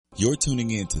You're tuning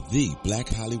in to the Black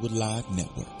Hollywood Live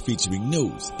Network, featuring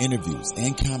news, interviews,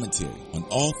 and commentary on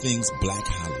all things Black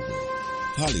Hollywood.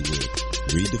 Hollywood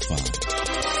redefined.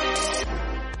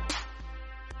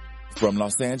 From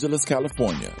Los Angeles,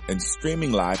 California, and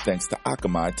streaming live thanks to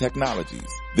Akamai Technologies,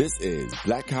 this is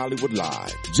Black Hollywood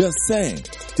Live. Just saying,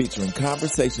 featuring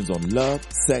conversations on love,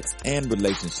 sex, and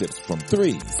relationships from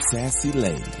three sassy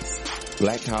ladies.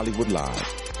 Black Hollywood Live.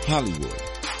 Hollywood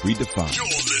redefined. You're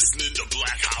listening to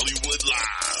Black Hollywood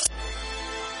Live.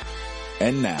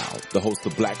 And now, the host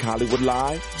of Black Hollywood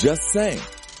Live, Just Saying.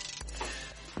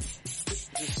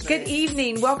 Good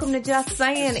evening. Welcome to Just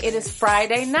Saying. It is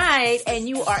Friday night and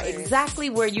you are exactly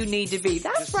where you need to be.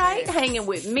 That's right. Hanging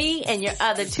with me and your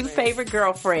other two favorite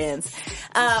girlfriends.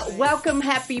 Welcome.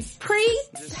 Happy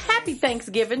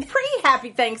Thanksgiving. Happy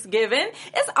Thanksgiving.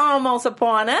 It's almost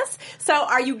upon us. So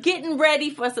are you getting ready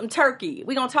for some turkey?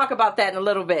 We're going to talk about that in a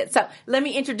little bit. So let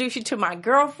me introduce you to my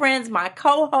girlfriends, my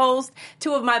co-hosts,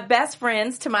 two of my best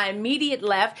friends. To my immediate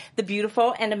left, the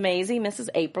beautiful and amazing Mrs.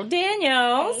 April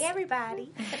Daniels. Hey, everybody.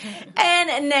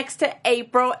 And next to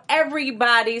April,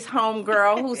 everybody's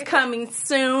homegirl who's coming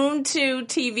soon to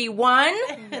TV One.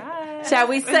 Hi. Shall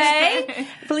we say?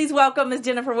 Please welcome Ms.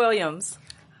 Jennifer Williams.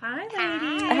 Hi,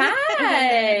 ladies.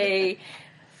 Hi.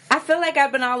 I feel like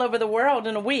I've been all over the world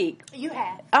in a week. You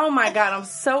have. Oh my God, I'm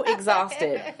so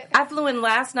exhausted. I flew in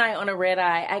last night on a red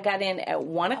eye. I got in at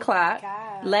 1 o'clock,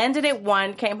 landed at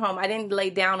 1, came home. I didn't lay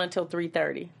down until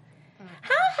 3:30.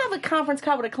 How I have a conference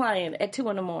call with a client at 2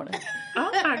 in the morning?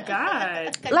 Oh my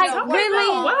God. Like, really?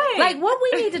 What? Like, what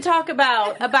we need to talk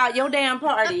about your damn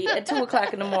party at 2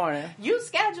 o'clock in the morning? You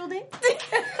scheduled it.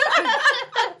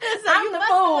 I'm the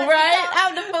fool, right?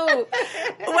 I'm the fool.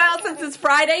 Well, since it's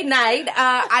Friday night,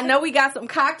 I know we got some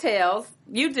cocktails.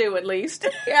 You do, at least.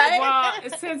 Right? Well,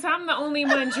 since I'm the only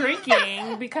one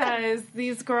drinking, because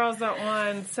these girls are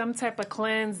on some type of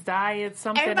cleanse diet,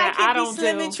 something Everybody that I don't can be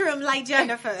slim do. and trim like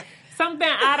Jennifer. Something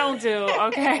I don't do,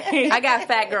 okay? I got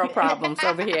fat girl problems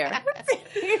over here.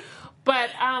 But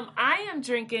I am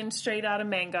drinking straight out of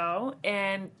mango,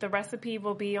 and the recipe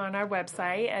will be on our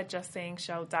website at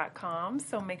justsayingshow.com.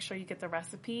 So make sure you get the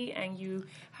recipe and you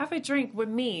have a drink with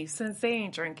me since they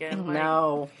ain't drinking. Like,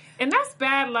 No. And that's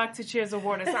bad luck to cheers of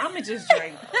water, so I'm going to just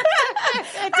drink. You're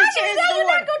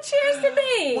not going to cheers to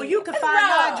me. Well, you can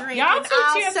find our drink. Y'all and two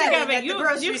I'll cheers sell it together. at the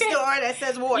grocery store that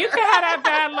says water. You can have that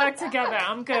bad luck together.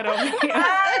 I'm good over here.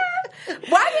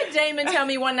 Why did Damon tell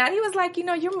me one night? He was like,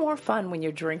 you're more fun when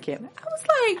you're drinking. I was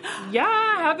like,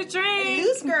 Yeah, have a drink.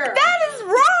 Loose girl. that is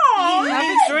wrong. Have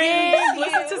a drink.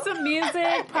 Listen to some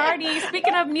music. Party.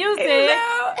 Speaking of music,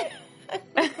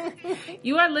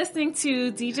 you are listening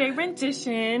to DJ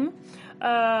Rendition.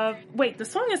 The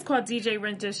song is called DJ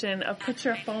Rendition of Put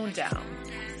Your Phone Down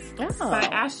by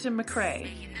Ashton McCrae.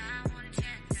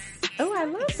 Oh, I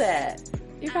love that.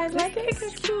 You guys like it? It's a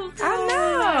cute song. I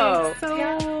know. So,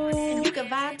 And you can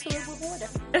vibe to it with water.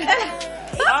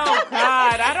 oh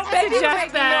God, I don't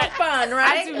suggest that. Fun,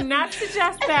 right? I do not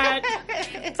suggest that.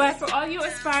 But for all you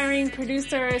aspiring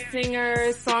producers,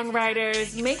 singers,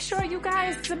 songwriters, make sure you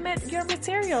guys submit your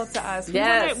material to us.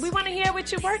 Yes. We want to hear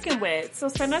what you're working with. So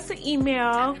send us an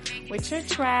email with your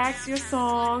tracks, your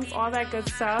songs, all that good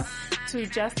stuff to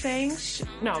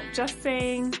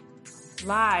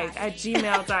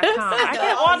justsayinglive@gmail.com. I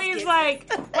get all these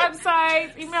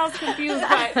websites, emails confused,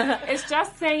 but it's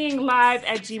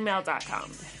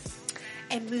justsayinglive@gmail.com.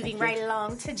 And moving right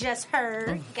along to Just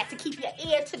Heard. You got to keep your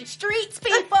ear to the streets,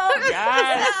 people.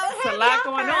 Yes, So, a lot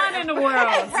going on in the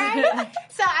world. Right?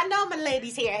 So I know my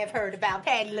ladies here have heard about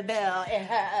Patti LaBelle and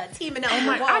her teaming up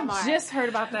with Walmart. I just heard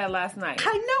about that last night.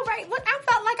 I know, right? I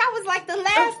felt like I was like the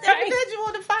last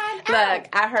individual to find out. Look,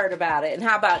 I heard about it. And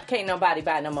how about can't nobody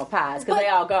buy no more pies because they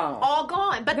all gone. All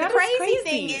gone. But That the is crazy crazy.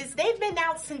 thing is they've been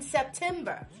out since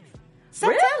September.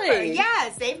 Really?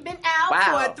 Yes, they've been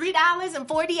out for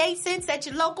 $3.48 at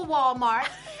your local Walmart.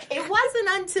 It wasn't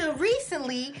until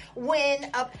recently when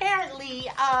apparently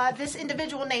this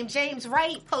individual named James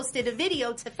Wright posted a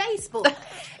video to Facebook,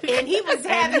 and he was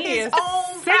having his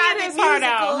own private his heart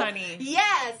out, musical. honey.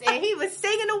 Yes, and he was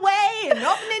singing away and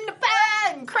opening the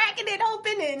pie and cracking it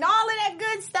open and all of that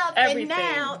good stuff. Everything. And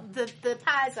now the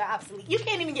pies are obsolete. You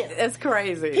can't even get them. It's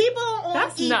crazy. People on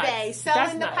That's eBay nuts. selling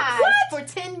That's the nuts. pies for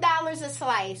 $10 a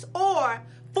slice or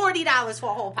 $40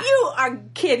 for a whole pie. You are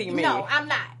kidding me. No, I'm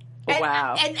not. And,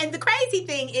 Wow. And the crazy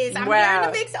thing is, I'm Wow. hearing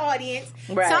a mixed audience.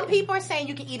 Right. Some people are saying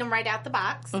you can eat them right out the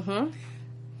box. Mm-hmm.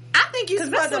 I'm think you're 'Cause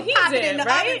supposed that's to what he pop it did, in the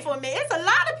right? oven for me. It's a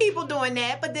lot of people doing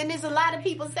that, but then there's a lot of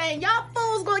people saying, y'all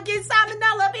fools gonna get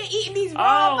salmonella up here eating these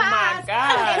raw Oh, my pies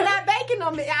God. and not baking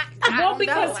them. Well,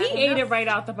 because he ate it right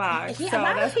out the box. Yeah, so a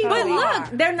lot of that's people But probably look, why.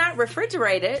 they're not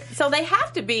refrigerated, so they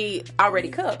have to be already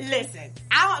cooked. Listen,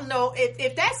 I don't know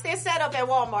if that's their setup at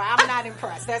Walmart. I'm not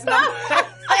impressed. That's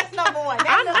number one. That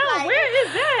I looks know. like, Where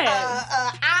is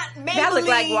that? Aunt That look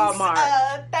like Maybelline's,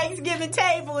 Walmart. Thanksgiving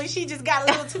table, and she just got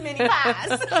a little too many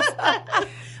pies.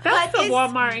 That's but the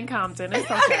Walmart in Compton. It's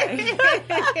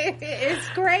okay. It's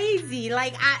crazy.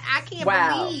 Like I can't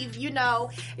Wow. believe,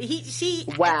 she.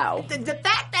 Wow. The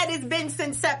fact that it's been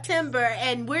since September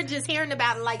and we're just hearing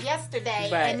about it like yesterday,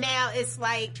 Right. and now it's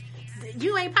like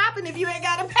you ain't popping if you ain't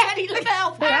got a Patty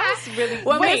LaBelle pie. That's really.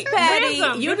 Well, Miss Wait, Patty,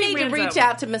 ransom. you Give me need to ransom. reach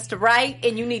out to Mr. Wright,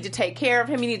 and you need to take care of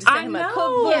him. You need to send I him a know.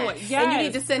 cookbook, and you Yes.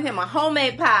 need to send him a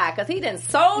homemade pie because he done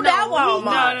sold No, out he-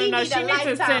 Walmart. No. He need She a needs to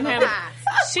lifetime send of him.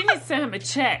 pies. She needs to send him a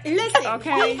check. Listen,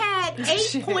 Okay. he had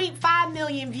 8.5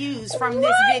 million views from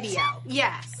this video.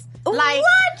 Yes. Like,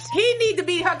 What? he need to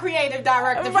be her creative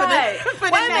director Right. for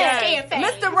the Wait a next minute. campaign.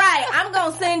 Mr. Wright, I'm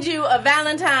going to send you a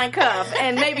Valentine cup,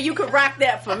 and maybe you could rock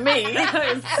that for me.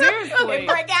 Seriously.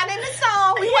 Break out in the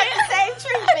song. We want the same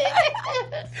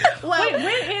treatment. Well, Wait,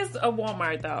 where is a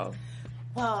Walmart though?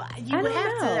 well, you I would don't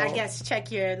have to, know. I guess, check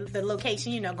the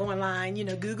location. Go online.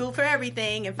 Google for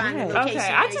everything and find Right. the location. Okay,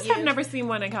 I near just you. have never seen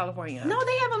one in California. No,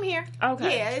 they have them here.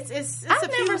 Okay. Yeah, it's I've a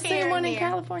few never seen here one and in there.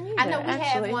 California I know either, we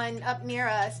actually. have one up near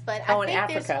us, but Oh, I in think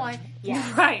Africa. there's one.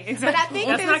 Yeah. Right, But exactly. I think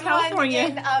that's there's not California.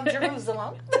 one in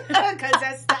Jerusalem because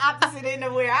that's the opposite end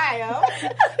of where I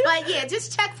am. But yeah,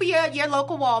 just check for your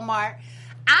local Walmart.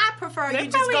 I prefer They you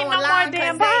just probably go ain't no online more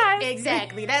damn 'cause pies.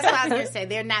 exactly. That's what I was going to say.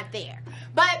 They're not there.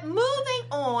 But moving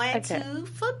on Okay. to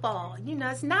football,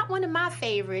 it's not one of my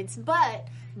favorites, but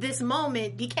this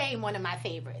moment became one of my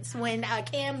favorites when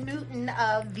Cam Newton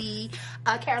of the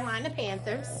Carolina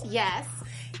Panthers, yes,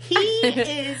 he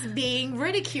is being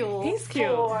ridiculed. He's cute.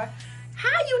 for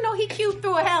how you know he cute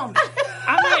through a helmet.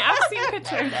 I mean, I've seen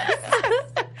pictures.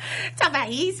 Talk about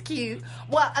he's cute.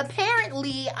 Well,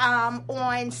 apparently,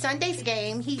 on Sunday's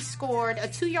game, he scored a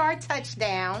 2-yard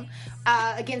touchdown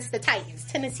against the Titans,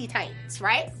 Tennessee Titans,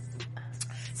 right?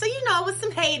 So, with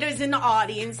some haters in the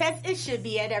audience, as it should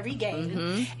be at every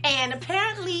game. And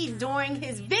apparently, during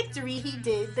his victory, he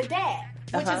did the dab,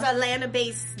 which is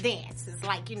Atlanta-based dance. It's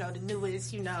like, the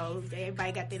newest,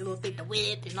 everybody got their little thing, the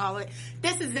whip and all that.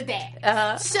 This is the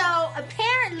dab. So,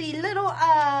 apparently, little,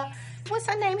 what's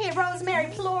her name here?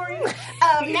 Rosemary Flory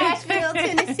of Nashville,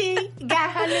 Tennessee,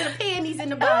 got her little panties in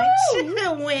the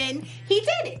bunch when he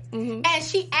did it. And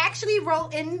she actually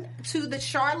wrote into the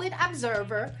Charlotte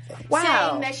Observer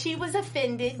saying that she was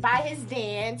offended by his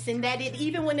dance and that it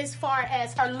even went as far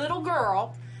as her little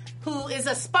girl, who is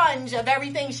a sponge of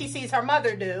everything she sees her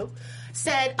mother do,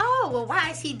 said, oh, well, why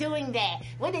is he doing that?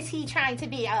 What is he trying to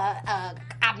be,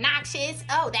 obnoxious?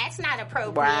 Oh, that's not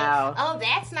appropriate. Wow. Oh,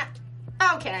 that's not...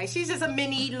 Okay, she's just a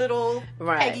mini little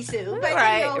Peggy Sue. But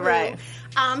Right.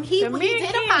 He man did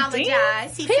can't apologize.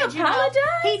 dance? He He said, apologized?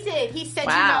 he did. He said,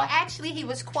 Wow. actually he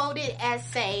was quoted as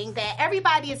saying that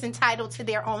everybody is entitled to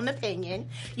their own opinion.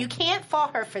 You can't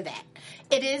fault her for that.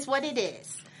 It is what it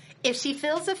is. If she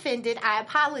feels offended, I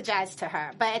apologize to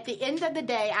her. But at the end of the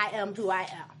day, I am who I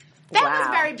am. That was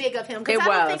Wow. very big of him because It I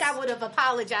don't was. think I would have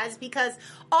apologized because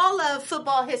all of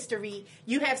football history,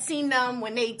 you have seen them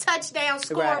when they touchdown,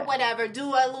 score, Right. whatever, do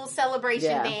a little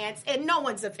celebration Yeah. dance, and no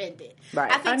one's offended. Right.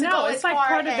 I think I to know, go it's as like far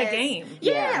part of the as- game.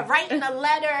 Yeah, writing a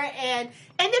letter and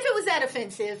if it was that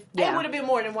offensive, Yeah. it would have been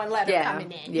more than one letter Yeah.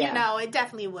 coming in. Yeah. It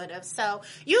definitely would have. So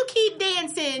you keep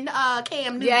dancing,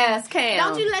 Cam Newton. Yes, Cam.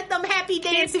 Don't you let them happy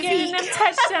dancing Getting feet. them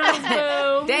touchdowns,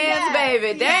 boo. Dance, Yes.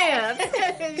 baby,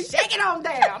 dance. Shake it on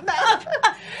down.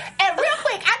 And real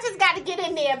quick, I just got to get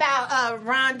in there about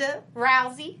Ronda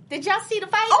Rousey. Did y'all see the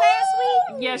fight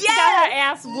last week? Yeah, she got her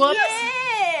ass whooped.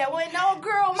 Yeah, when old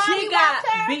girl Molly She got whooped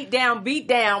her. beat down.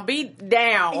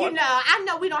 I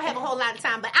know we don't have a whole lot of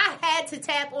time, but I had to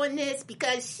tap on this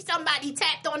because somebody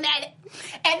tapped on that.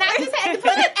 And I just had to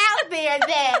put it out there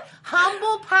that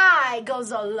humble pie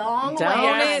goes a long Don't way.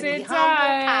 Yes, it? it Humble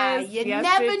does. pie. You Yes,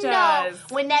 never it know does.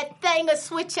 when that thing will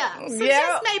switch up. So Yeah.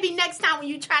 just maybe next time when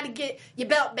you try to get your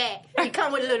belt back, you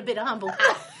come with a little bit of humble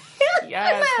pie.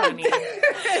 Yes, honey.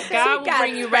 God will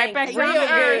bring you right back down to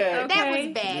earth. That Okay?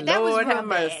 was bad. That was Lord real have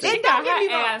bad. mercy. She And got don't get me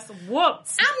her wrong. ass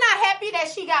whooped. I'm not happy that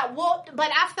she got whooped, but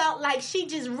I felt like she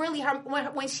just really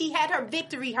when she had her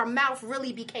victory, her mouth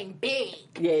really became big.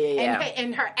 Yeah.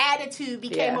 And her attitude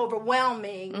became Yeah.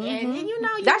 overwhelming. And you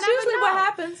know, you That's never usually know. what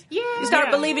happens. Yeah. You start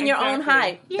Yeah, believing your own exactly.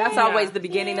 hype. That's Yeah. always the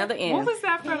beginning of the end. What was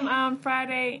that from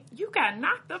Friday? You got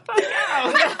knocked the fuck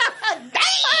out.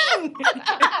 Dang!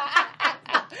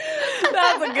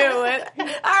 That's a good one.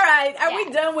 All right. Are we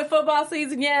done with football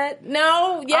season yet?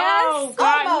 No? Yes? Oh,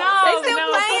 God, Almost. They no.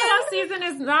 still playing? Football season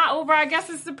is not over. I guess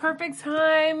it's the perfect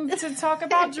time to talk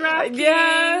about DraftKings.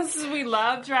 Yes. We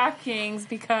love DraftKings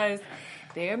because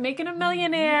they're making a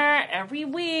millionaire every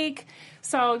week.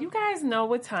 So you guys know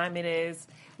what time it is.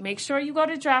 Make sure you go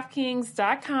to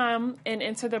DraftKings.com and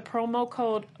enter the promo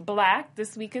code BLACK.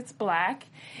 This week it's BLACK.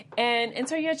 And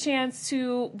enter your chance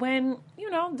to win,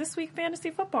 this week fantasy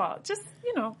football. Just,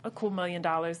 a cool $1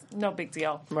 million. No big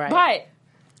deal. Right. But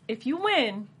if you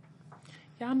win,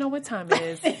 y'all know what time it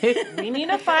is. We need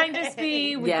a finder's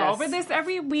fee. We Yes. go over this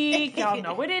every week. Y'all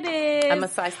know what it is. I'm a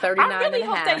size 39 I really and a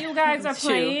hope half. that you guys are Shoe.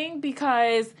 playing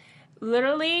because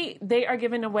literally they are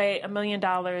giving away $1 million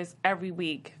every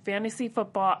week. Fantasy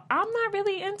football. I'm not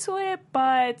really into it,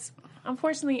 but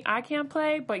unfortunately I can't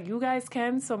play, but you guys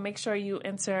can. So make sure you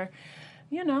enter,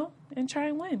 and try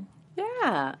and win.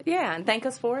 Yeah. And thank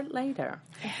us for it later.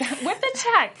 With a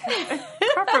check,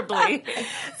 preferably.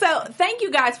 So thank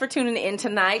you guys for tuning in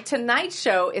tonight. Tonight's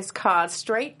show is called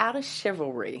Straight Outta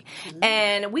Chivalry.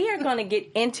 And we're going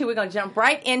to jump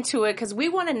right into it because we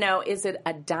want to know, is it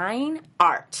a dying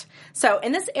art? So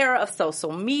in this era of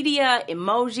social media,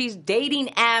 emojis, dating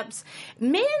apps,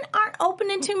 men aren't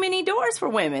opening too many doors for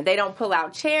women. They don't pull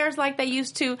out chairs like they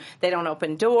used to. They don't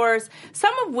open doors,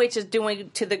 some of which is due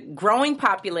to the growing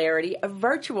popularity of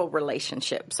virtual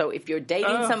relationships. So if you're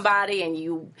dating somebody and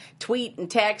you tweet and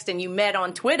text and you met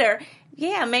on Twitter,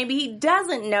 maybe he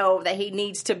doesn't know that he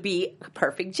needs to be a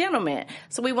perfect gentleman.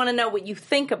 So we want to know what you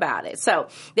think about it. So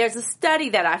there's a study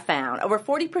that I found. Over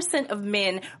 40% of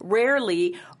men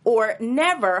rarely or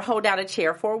never hold out a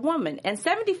chair for a woman, and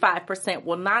 75%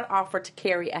 will not offer to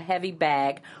carry a heavy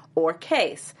bag or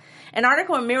case. An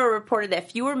article in Mirror reported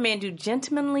that fewer men do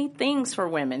gentlemanly things for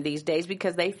women these days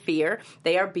because they fear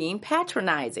they are being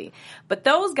patronizing. But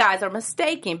those guys are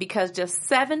mistaken because just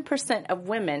 7% of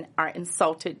women are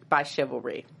insulted by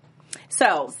chivalry.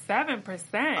 So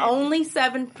 7%. only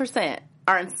 7%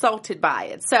 are insulted by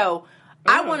it. So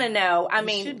I want to know,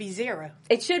 It should be zero.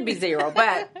 it should be zero,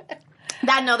 but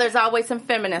I know there's always some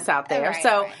feminists out there. Right,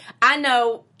 so right. I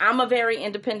know I'm a very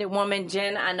independent woman.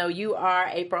 Jen, I know you are.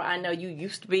 April, I know you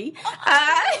used to be.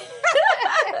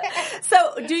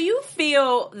 So do you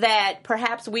feel that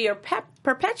perhaps we are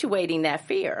perpetuating that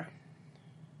fear?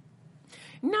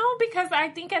 No, because I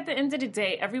think at the end of the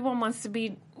day, everyone wants to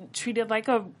be treated like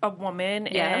a woman.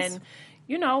 Yes. And,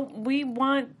 we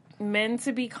want men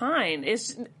to be kind.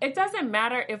 It doesn't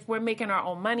matter if we're making our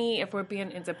own money, if we're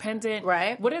being independent.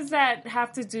 Right. What does that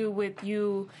have to do with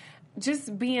you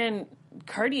just being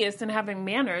courteous and having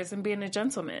manners and being a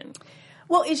gentleman?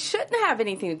 Well, it shouldn't have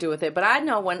anything to do with it, but I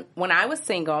know when I was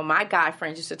single, my guy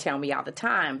friends used to tell me all the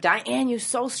time, Diane, you're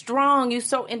so strong, you're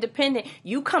so independent,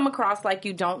 you come across like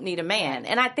you don't need a man.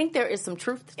 And I think there is some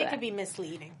truth to that. It could be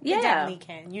misleading. Yeah. It definitely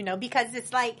can, because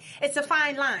it's like, it's a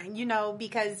fine line,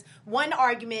 because one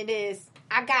argument is,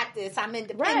 I got this, I'm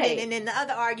independent, Right. and then the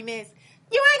other argument is,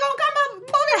 you ain't gonna come up and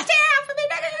pull this chair out for me,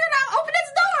 nigga, open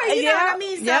this door, you know what I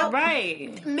mean? So, Yeah,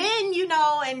 right. men,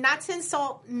 and not to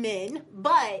insult men,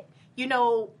 but,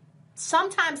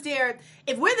 sometimes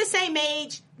if we're the same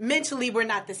age, mentally we're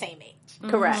not the same age.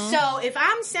 Correct. So if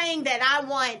I'm saying that I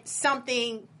want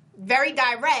something very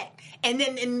direct, and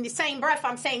then in the same breath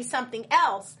I'm saying something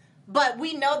else, but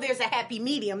we know there's a happy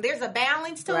medium, there's a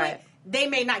balance to Right. it, they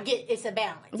may not get it's a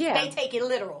balance. Yeah. They take it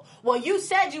literal. Well, you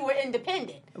said you were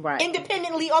independent. Right.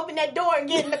 Independently open that door and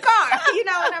get in the car. You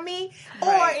know what I mean?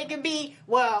 Right. Or it could be,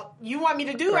 well, you want me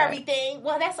to do Right. everything.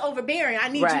 Well, that's overbearing. I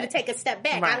need you Right. to take a step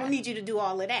back. Right. I don't need you to do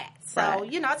all of that. So, Right.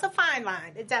 it's a fine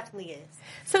line. It definitely is.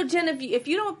 So, Jen, if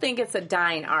you don't think it's a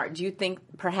dying art, do you think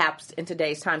perhaps in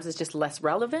today's times it's just less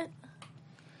relevant?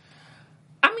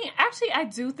 I mean, actually, I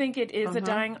do think it is a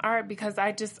dying art because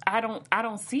I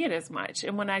don't see it as much.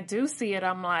 And when I do see it,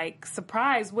 I'm like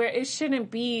surprised, where it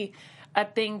shouldn't be a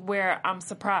thing where I'm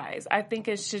surprised. I think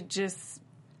it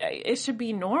should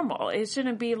be normal. It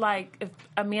shouldn't be like if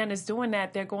a man is doing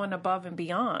that, they're going above and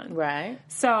beyond. Right.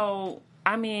 So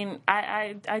I mean,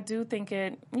 I do think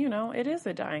it is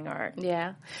a dying art.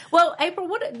 Yeah. Well, April,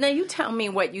 now you tell me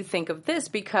what you think of this,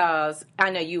 because I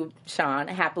know you, Sean,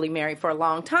 happily married for a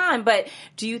long time, but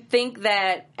do you think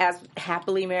that as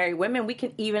happily married women, we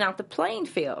can even out the playing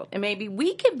field and maybe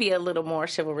we could be a little more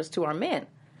chivalrous to our men?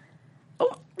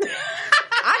 Oh.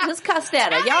 I just cussed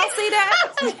at her. Y'all see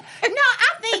that? No,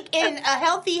 I think in a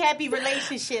healthy, happy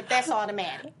relationship, that's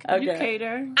automatic. Okay. You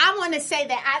cater. I want to say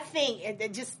that I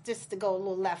think, just to go a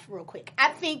little left real quick, I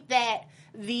think that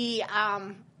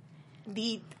I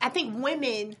think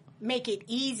women make it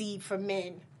easy for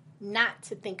men not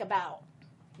to think about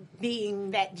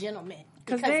being that gentleman.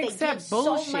 Because they give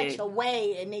bullshit. So much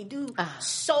away, and they do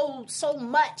so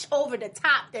much over the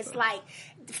top that's like,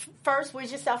 first,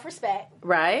 where's your self-respect?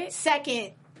 Right.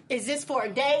 Second, is this for a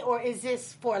day or is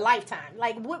this for a lifetime?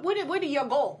 Like, what are your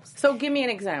goals? So give me an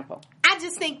example. I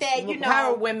just think that,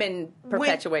 how are women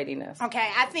perpetuating this? Okay,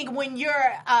 I think when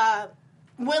you're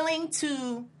willing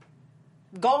to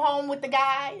go home with the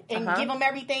guy and give him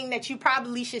everything that you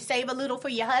probably should save a little for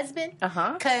your husband,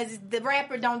 because the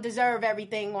rapper don't deserve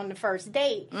everything on the first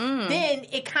date, then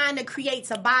it kind of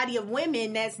creates a body of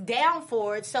women that's down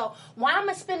for it. So why am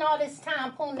I spend all this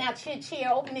time pulling out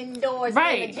chair, opening the doors,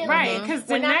 right, because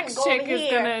the next chick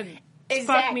is going to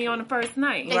fuck me on the first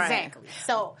night. Exactly. Right.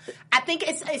 So I think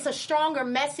it's a stronger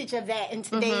message of that in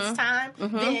today's time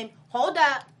than, hold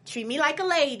up, treat me like a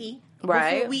lady.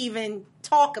 Right. Before we even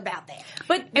talk about that.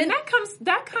 But and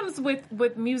that comes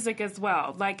with music as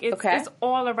well. Like it's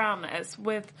all around us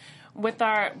with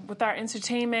our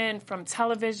entertainment, from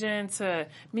television to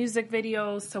music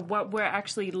videos to what we're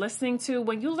actually listening to.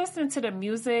 When you listen to the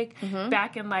music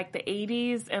back in like the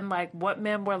 80s and like what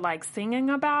men were like singing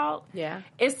about,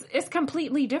 it's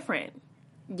completely different.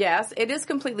 Yes, it is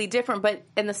completely different, but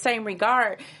in the same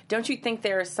regard, don't you think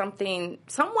there is something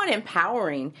somewhat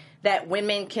empowering that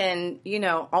women can,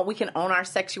 we can own our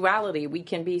sexuality, we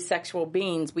can be sexual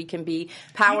beings, we can be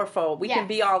powerful, we can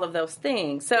be all of those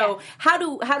things. So how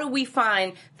do we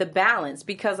find the balance?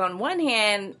 Because on one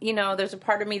hand, there's a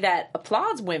part of me that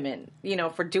applauds women,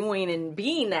 for doing and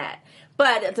being that.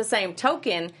 But at the same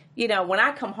token, when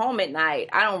I come home at night,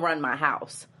 I don't run my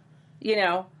house,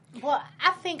 Well,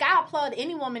 I think I applaud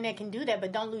any woman that can do that,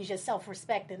 but don't lose your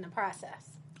self-respect in the process.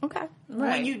 Okay.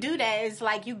 Right. When you do that, it's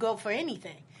like you go for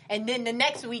anything. And then the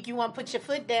next week you want to put your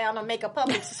foot down or make a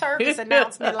public service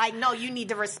announcement like, no, you need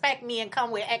to respect me and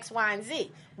come with X, Y, and Z.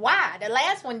 Why? The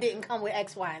last one didn't come with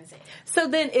X, Y, and Z. So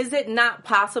then is it not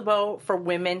possible for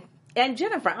women... And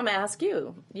Jennifer, I'm going to ask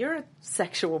you. You're a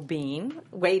sexual being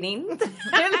waiting in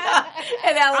LA.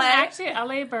 I'm actually an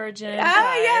LA virgin. Oh,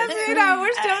 yes,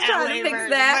 we're still trying to fix virgin.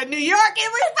 that. But New York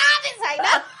and Wisconsin say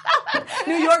no.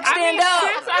 New York, stand up.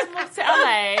 Since I moved to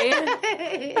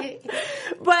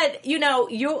LA. But,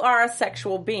 you are a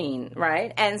sexual being,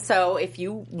 right? And so if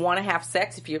you want to have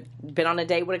sex, if you've been on a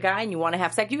date with a guy and you want to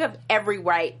have sex, you have every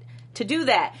right to do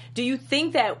that. Do you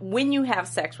think that when you have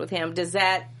sex with him, does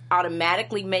that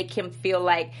automatically make him feel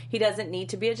like he doesn't need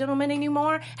to be a gentleman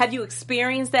anymore? Have you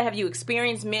experienced that? Have you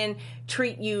experienced men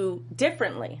treat you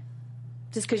differently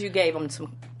just because you gave them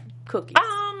some cookies?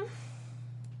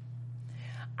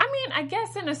 I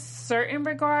guess in a certain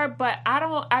regard, but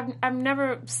I've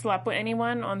never slept with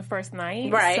anyone on the first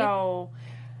night. Right. So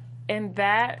in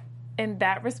that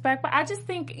respect, but I just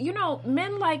think,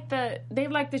 men like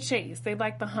the chase, they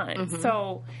like the hunt.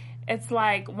 So it's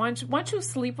like once you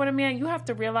sleep with a man, you have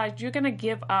to realize you're going to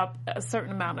give up a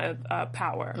certain amount of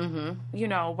power.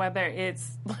 Whether it's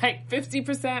like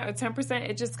 50% or 10%,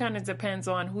 it just kind of depends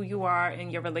on who you are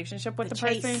in your relationship with the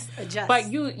person. Adjusts.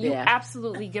 But you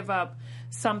absolutely give up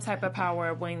some type of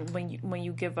power when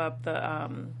you give up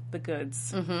the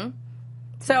goods.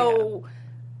 So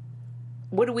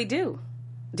what do we do?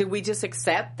 Do we just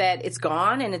accept that it's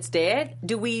gone and it's dead?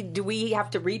 Do we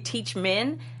have to reteach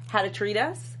men how to treat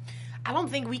us? I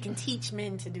don't think we can teach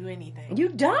men to do anything. You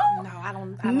don't? No, I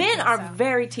don't. Men are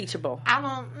very teachable. I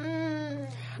don't.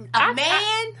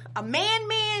 A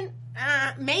man.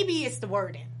 Maybe it's the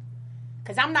wording.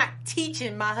 Because I'm not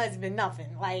teaching my husband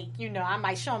nothing. Like, I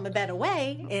might show him a better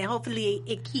way, and hopefully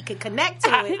he could connect to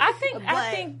it. I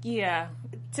think, yeah.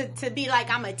 To be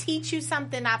like, I'm going to teach you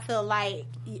something, I feel like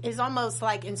is almost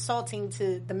like insulting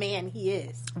to the man he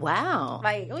is. Wow.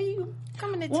 Like, you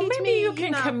coming to teach me? Well, maybe you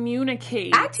can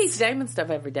communicate. I teach Damon stuff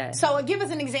every day. So give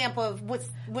us an example of what's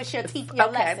your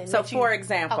lesson. So for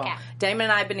example, Damon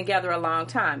and I have been together a long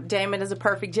time. Damon is a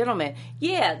perfect gentleman.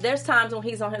 Yeah, there's times when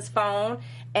he's on his phone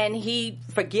and he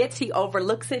forgets, he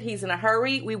overlooks it, he's in a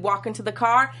hurry, we walk into the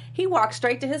car, he walks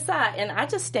straight to his side, and I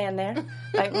just stand there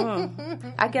like,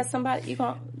 I guess somebody,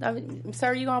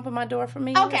 sir, you gonna open my door for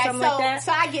me? Okay, or something like that?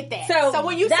 So I get that. So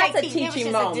when you that's say a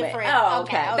teaching moment.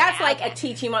 Okay. That's like a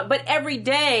teaching moment. But every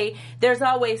day, there's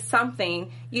always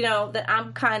something, that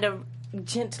I'm kind of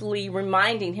gently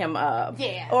reminding him of.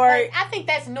 Yeah. Or I think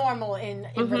that's normal in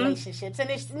relationships, and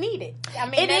it's needed. I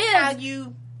mean, that's how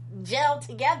you gel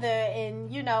together,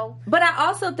 and But I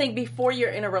also think before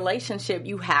you're in a relationship,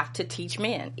 you have to teach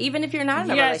men, even if you're not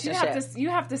in a relationship. You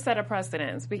have to set a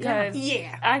precedence, because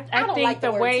I think like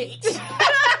the way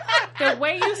the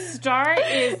way you start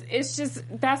it's just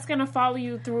that's going to follow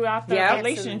you throughout the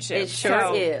relationship. It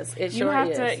sure is. It sure is. You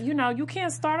have to, you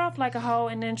can't start off like a hoe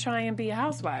and then try and be a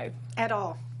housewife at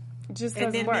all. Just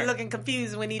and then work. Be looking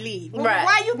confused when he leaves. Well, right.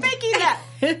 Why you think he left?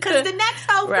 Because the next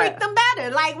hoe freaked them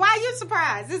better. Like, why you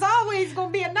surprised? There's always going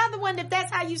to be another one if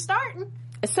that's how you starting.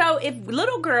 So if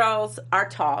little girls are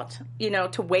taught,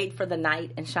 to wait for the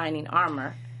knight in shining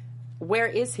armor, where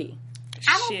is he?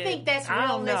 I don't think that's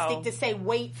realistic to say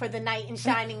wait for the knight in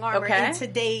shining armor in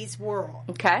today's world.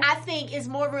 Okay. I think it's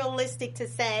more realistic to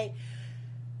say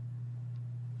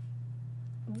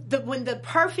when the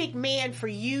perfect man for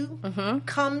you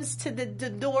comes to the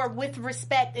door with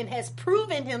respect and has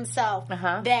proven himself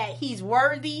that he's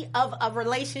worthy of a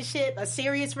relationship, a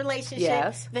serious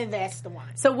relationship, then that's the one.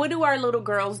 So what do our little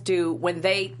girls do when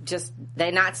they're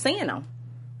not seeing them?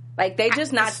 Like, they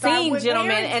just not seeing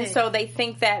gentlemen, and so they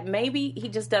think that maybe he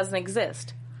just doesn't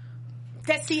exist.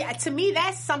 To me,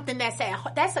 that's something that's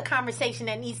a conversation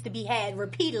that needs to be had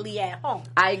repeatedly at home.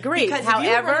 I agree. Because if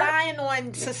you're relying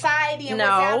on society and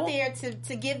what's out there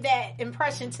to give that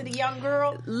impression to the young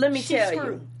girl, let me tell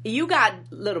you, you got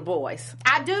little boys.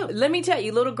 I do. Let me tell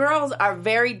you, little girls are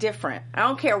very different. I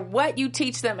don't care what you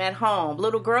teach them at home.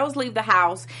 Little girls leave the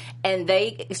house and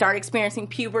they start experiencing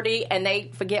puberty and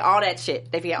they forget all that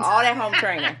shit. They forget all that home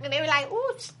training. And they were like,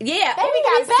 oops. Yeah. Baby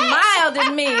got smiled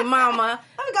at me, mama.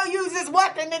 I'm going to use this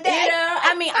weapon today.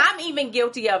 I mean, I'm even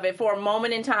guilty of it for a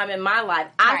moment in time in my life.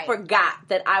 I forgot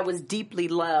that I was deeply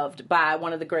loved by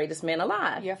one of the greatest men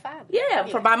alive. Your father. Yeah,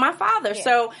 by my father. Yeah.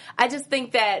 So I just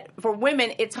think that for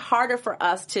women, it's harder for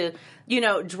us to,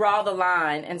 draw the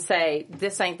line and say,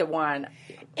 this ain't the one.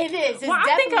 It is.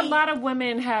 I think a lot of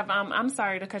women have, I'm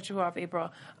sorry to cut you off,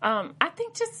 April. I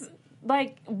think just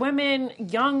like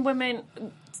young women,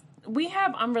 we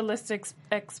have unrealistic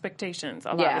expectations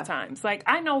a lot of times. Like,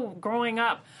 I know growing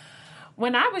up,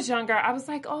 when I was younger, I was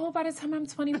like, oh, by the time I'm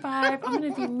 25, I'm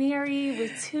going to be married with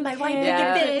 2 kids. Like,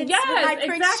 yes,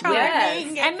 exactly. Yes.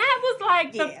 And that was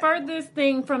like the furthest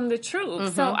thing from the truth.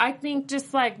 Mm-hmm. So I think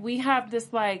just like we have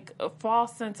this like a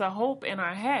false sense of hope in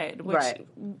our head, which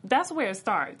that's where it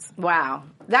starts. Wow.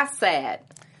 That's sad.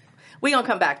 We're going to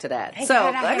come back to that. So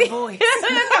come back to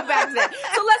that.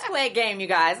 So let's play a game, you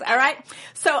guys. All right?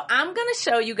 So I'm going to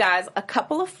show you guys a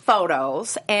couple of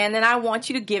photos, and then I want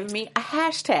you to give me a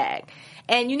hashtag.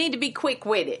 And you need to be quick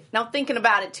with it. Not thinking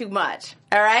about it too much.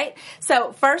 All right?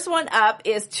 So first one up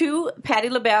is 2 Patti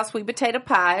LaBelle sweet potato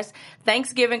pies,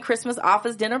 Thanksgiving Christmas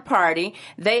office dinner party.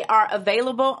 They are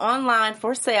available online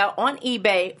for sale on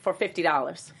eBay for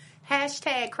 $50.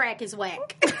 Hashtag crack is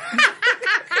whack.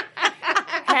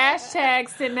 Hashtag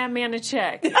send that man a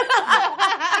check. All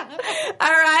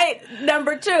right.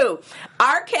 Number 2,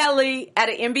 R. Kelly at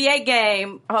an NBA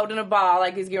game holding a ball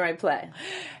like he's getting ready to play.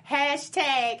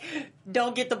 Hashtag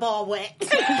don't get the ball wet.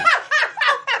 That's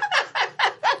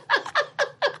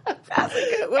a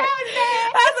good one.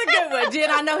 That's a good one. Jen,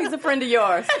 I know he's a friend of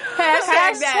yours.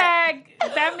 Hashtag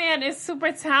that man is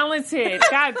super talented.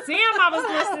 God damn, I was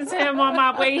listening to him on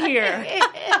my way here.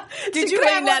 Did you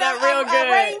clean that up real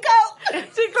good?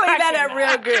 She cleaned that up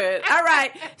real good. All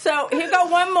right. So here go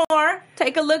one more.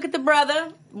 Take a look at the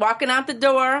brother walking out the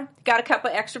door. Got a couple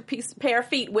extra pair of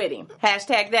feet with him.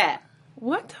 Hashtag that.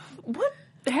 What?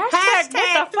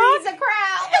 Hashtag three's a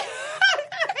crowd.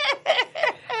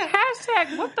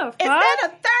 Hashtag what the fuck? Is that a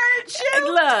third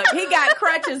shoe? Look, he got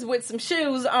crutches with some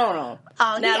shoes on him.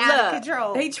 Oh, now he out of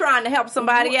control. He trying to help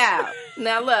somebody out.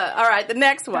 Now look. All right, the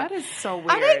next one. That is so weird.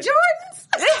 Are they Jordans?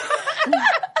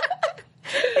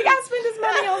 He got to spend his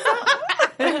money on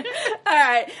something. All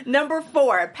right. Number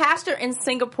 4. Pastor in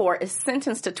Singapore is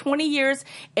sentenced to 20 years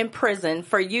in prison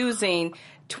for using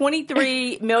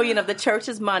 $23 million of the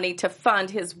church's money to fund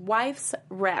his wife's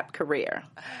rap career.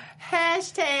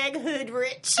 Hashtag hood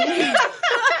rich.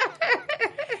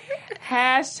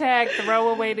 Hashtag throw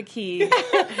away the key.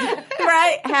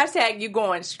 Right? Hashtag you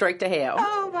going straight to hell.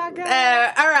 Oh, my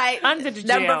God. All right. Under the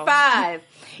jail. Number 5.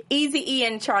 Eazy-E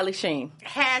and Charlie Sheen.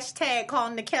 Hashtag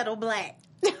calling the kettle black.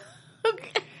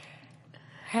 Okay.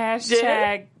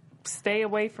 Hashtag stay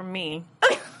away from me.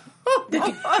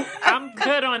 I'm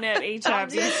good on that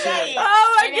HIV shit.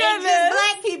 Oh my It ain't goodness. just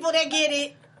black people that get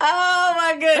it. Oh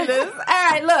my goodness. All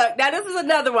right, look. Now this is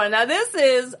another one. Now this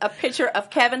is a picture of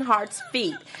Kevin Hart's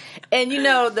feet. And you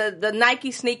know the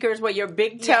Nike sneakers where your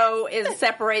big toe is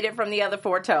separated from the other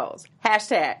 4 toes.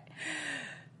 Hashtag.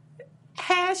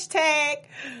 Hashtag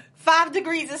 5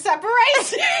 degrees of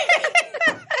separation.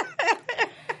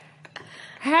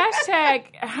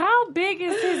 Hashtag how big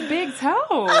is his big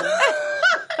toe?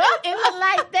 It was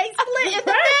like they split in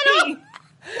the middle.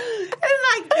 It's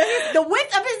like the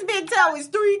width of his big toe is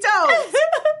 3 toes.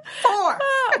 4.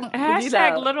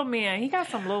 Hashtag little man. He got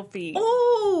some little feet.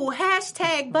 Ooh,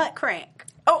 hashtag butt crack.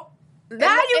 Oh,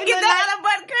 now you It get look that out of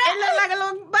butt crack. It looked like a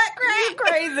little butt crack.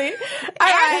 Crazy. All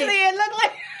right. Actually, it looked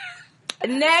like...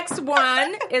 Next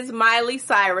one is Miley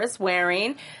Cyrus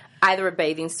wearing either a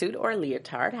bathing suit or a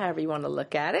leotard, however you want to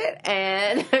look at it.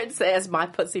 And it says, "My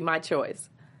pussy, my choice."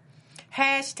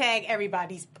 Hashtag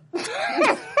everybody's...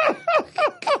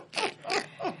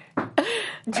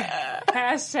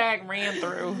 Hashtag ran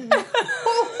through.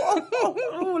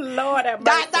 Oh, Lord have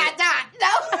mercy. Dot. No.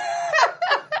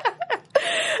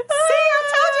 See, I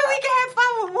told you we can have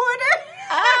fun with water.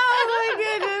 Oh my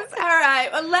goodness. All right.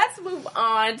 Well, let's move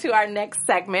on to our next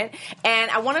segment. And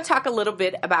I want to talk a little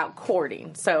bit about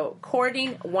courting. So,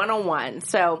 courting 101.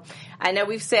 So, I know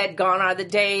we've said gone are the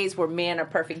days where men are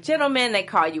perfect gentlemen. They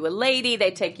call you a lady.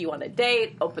 They take you on a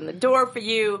date, open the door for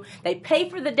you. They pay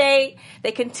for the date.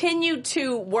 They continue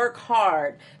to work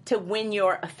hard to win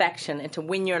your affection and to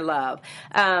win your love.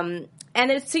 And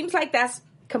it seems like that's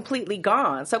completely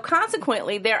gone. So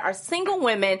consequently, there are single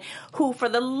women who, for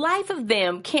the life of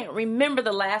them, can't remember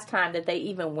the last time that they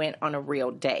even went on a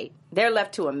real date. They're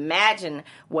left to imagine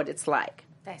what it's like.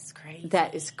 That's crazy.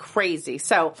 That is crazy.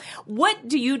 So what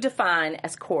do you define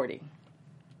as courting?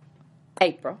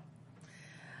 April.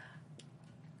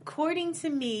 Courting to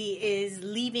me is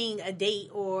leaving a date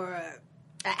or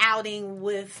an outing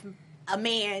with a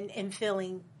man and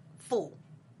feeling full.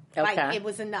 Okay. Like it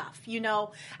was enough. You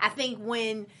know, I think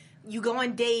when you go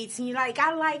on dates and you're like,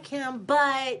 I like him,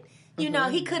 but, you know,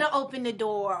 he could have opened the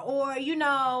door. Or, you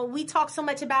know, we talked so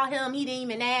much about him, he didn't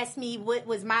even ask me what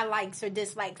was my likes or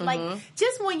dislikes. Like,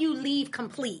 just when you leave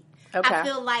complete, Okay. I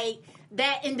feel like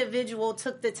that individual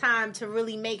took the time to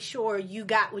really make sure you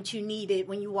got what you needed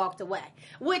when you walked away,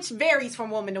 which varies from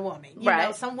woman to woman. You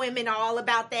know, some women are all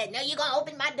about that. No, you're going to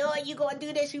open my door. You're going to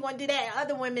do this. You're going to do that.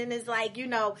 Other women is like, you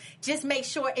know, just make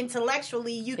sure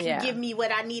intellectually you can give me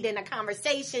what I need in a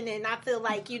conversation. And I feel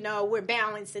like, you know, we're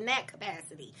balanced in that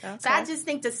capacity. Okay. So I just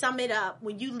think to sum it up,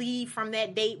 when you leave from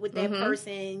that date with that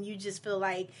person, you just feel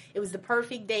like it was the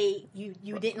perfect date.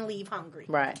 You didn't leave hungry.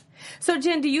 Right. So,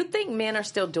 Jen, do you think men are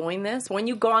still doing this? When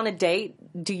you go on a date,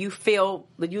 do you feel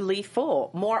that you leave full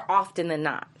more often than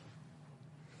not?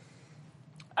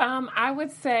 I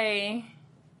would say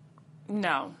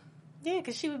no. Yeah,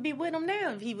 because she would be with him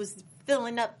now if he was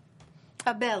filling up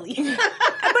her belly. But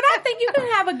I think you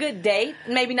can have a good date.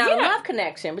 Maybe not a love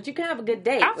connection, but you can have a good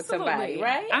date with somebody,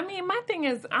 right? I mean, my thing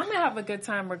is, I'm going to have a good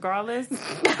time regardless,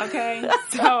 okay?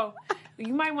 So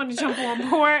you might want to jump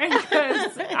on board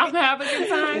because I'm going to have a good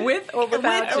time. With or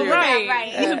without you.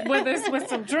 Right. Whether it's with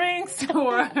some drinks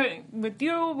or with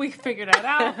you, we figure that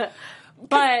out.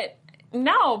 But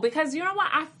no, because you know what?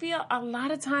 I feel a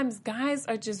lot of times guys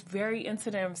are just very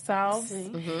into themselves.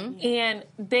 And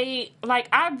they, like,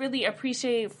 I really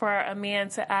appreciate for a man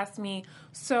to ask me,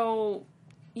 so,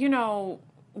 you know,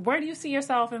 where do you see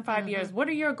yourself in 5 years? What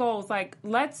are your goals? Like,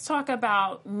 let's talk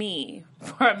about me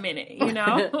for a minute, you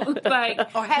know? Like,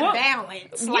 or have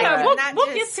balance. Like, yeah,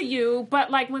 we'll get to you. But,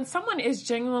 like, when someone is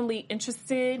genuinely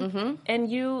interested in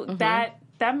you, that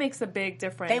makes a big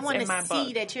difference. They want in my to see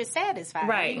book. that you're satisfied,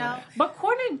 right? You know? But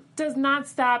courting does not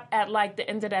stop at like the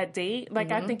end of that date.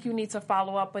 Like I think you need to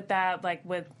follow up with that, like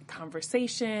with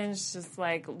conversations, just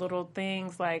like little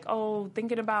things, like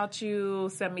thinking about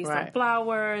you, send me some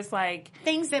flowers, like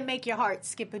things that make your heart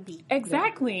skip a beat.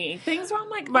 Exactly, things where I'm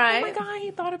like, oh my God,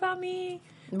 he thought about me.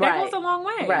 That goes a long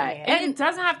way. Right. And it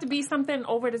doesn't have to be something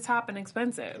over the top and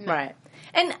expensive. Right.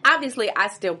 And obviously, I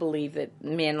still believe that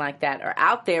men like that are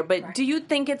out there. But do you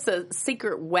think it's a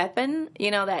secret weapon?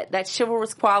 You know, that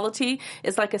chivalrous quality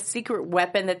is like a secret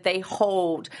weapon that they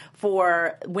hold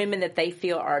for women that they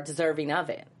feel are deserving of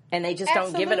it. And they just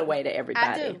don't give it away to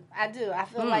everybody. I do. I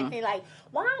feel like they're like,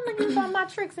 why am I going to use all my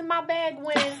tricks in my bag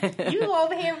when you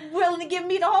over here willing to give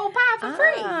me the whole pie for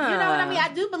free? You know what I mean?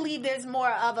 I do believe there's more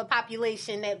of a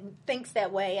population that thinks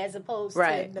that way as opposed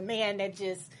to the man that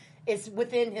just is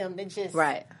within him to just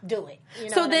do it. You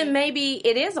know so then maybe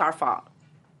it is our fault.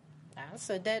 I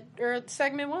said that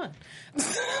segment 1.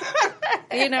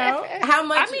 You know, how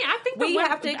much? I mean, I think we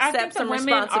have to accept some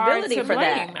responsibility for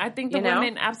that. I think the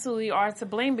women absolutely are to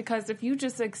blame, because if you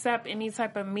just accept any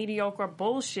type of mediocre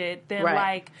bullshit, then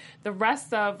like the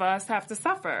rest of us have to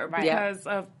suffer because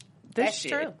of this That's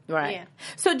shit. true. Right. Yeah.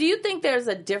 So do you think there's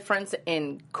a difference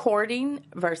in courting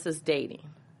versus dating?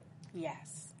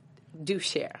 Yes. Do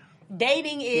share.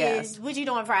 Dating is, what you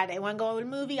doing Friday? Want to go to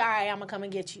the movie? All right, I'm going to come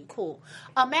and get you. Cool.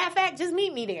 Matter of fact, just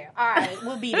meet me there. All right,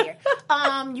 we'll be there.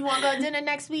 You want to go to dinner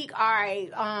next week? All right,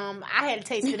 I had a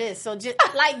taste of this. So just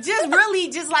like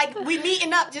we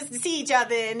meeting up just to see each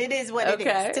other, and it is what it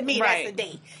is. To me, that's a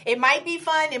date. It might be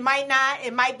fun. It might not.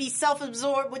 It might be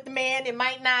self-absorbed with the man. It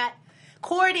might not.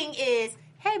 Courting is,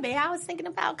 hey, babe, I was thinking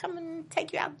about coming and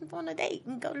take you out on a date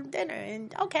and go to dinner.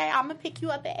 And, okay, I'm going to pick you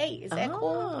up at 8. Is that cool?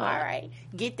 All right.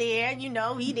 Get there,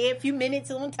 be there a few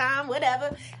minutes on time,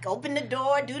 whatever. Open the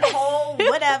door, do the whole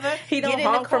whatever. He don't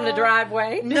honk from the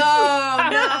driveway? No.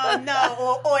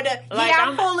 Or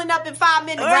I'm pulling up in 5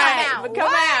 minutes right now.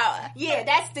 Come out. Yeah,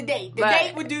 that's the date. The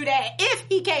date would do that if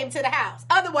he came to the house.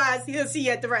 Otherwise, he'll see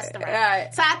you at the restaurant. Right.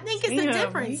 So I think it's a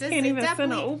difference. You can't even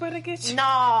send an Uber to get you?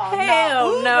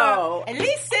 Hell no. At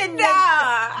least send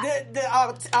the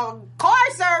car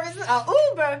service,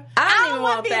 Uber. I don't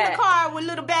want to be in the car with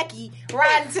little Becky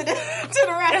riding to the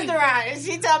restaurant, and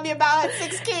she told me about her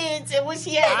 6 kids and what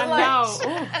she had for lunch.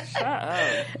 Ooh, shut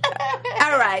up.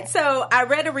 All right. So I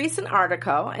read a recent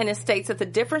article, and it states that the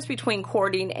difference between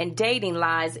courting and dating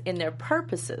lies in their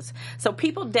purposes. So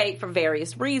people date for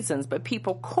various reasons, but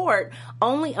people court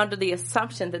only under the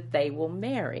assumption that they will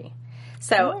marry.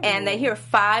 So, and here are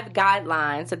 5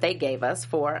 guidelines that they gave us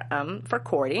for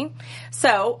courting.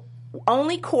 So,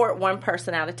 only court one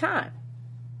person at a time.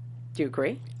 Do you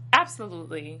agree?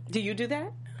 Absolutely. Do you do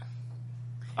that?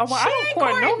 Oh, well, I don't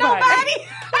court nobody.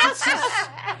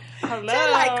 Hello.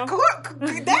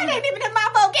 That ain't even in my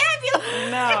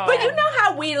vocabulary. No. But you know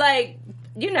how we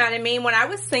you know what I mean? When I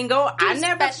was single, I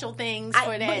never special things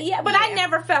for that. But I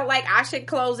never felt like I should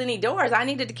close any doors. I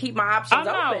needed to keep my options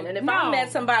open. And if I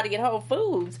met somebody at Whole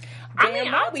Foods,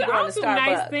 I'll do Starbucks.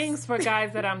 nice things for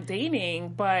guys that I'm dating,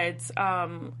 but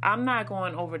I'm not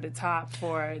going over the top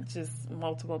for just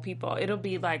multiple people. It'll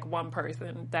be like one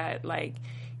person that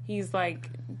he's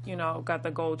got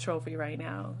the gold trophy right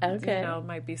now. Okay, it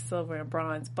might be silver and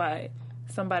bronze, but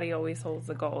somebody always holds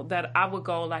the gold that I would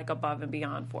go above and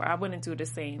beyond for. I wouldn't do the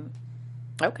same.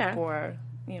 Okay. For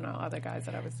other guys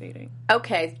that I was dating.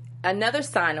 Okay, another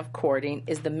sign of courting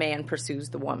is the man pursues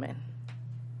the woman.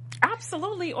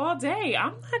 Absolutely, all day.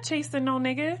 I'm not chasing no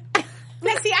nigga.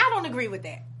 Now, see, I don't agree with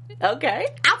that. Okay.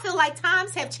 I feel like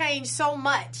times have changed so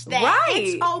much that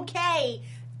it's okay.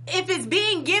 If it's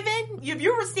being given, if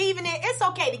you're receiving it, it's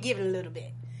okay to give it a little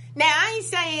bit. Now, I ain't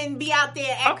saying be out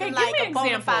there acting like a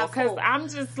bona fide fool. Because I'm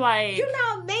just like...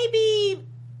 maybe,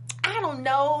 I don't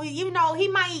know, he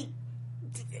might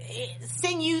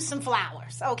send you some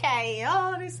flowers, okay?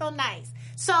 Oh, they're so nice.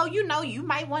 So, you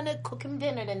might want to cook him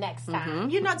dinner the next time.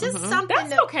 Just something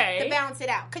to balance it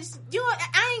out. Because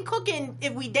I ain't cooking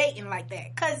if we dating like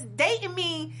that. Because dating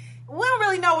me, we don't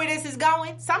really know where this is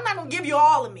going. So I'm not going to give you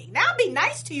all of me. Now, I'll be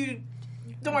nice to you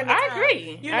during the time. I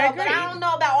agree. But I don't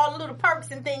know about all the little perks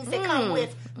and things that come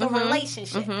with the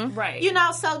relationship. Right.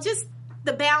 So just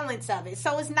the balance of it.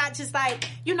 So it's not just like,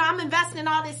 I'm investing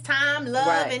all this time,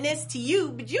 love, and this to you,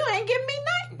 but you ain't giving me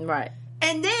nothing. Right.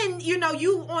 And then, you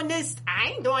on this,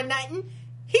 I ain't doing nothing.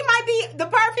 He might be the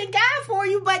perfect guy for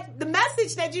you, but the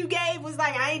message that you gave was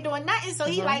like, I ain't doing nothing. So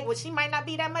he well, she might not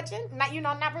be that much not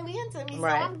really into me.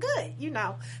 Right. So I'm good,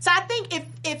 So I think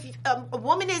if a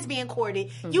woman is being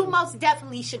courted, you most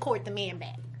definitely should court the man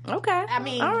back. Okay. I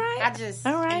mean, all right.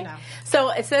 All right. So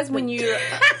it says when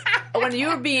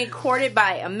you're being courted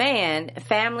by a man,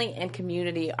 family and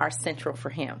community are central for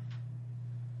him.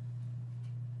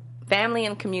 Family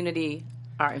and community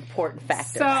are important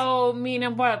factors. So,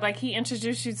 meaning what? Like he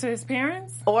introduced you to his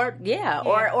parents? Or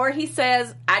he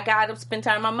says, I got to spend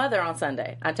time with my mother on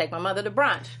Sunday. I take my mother to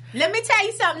brunch. Let me tell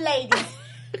you something, ladies.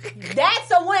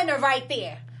 That's a winner right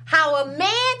there. How a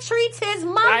man treats his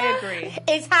mother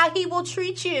is how he will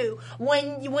treat you.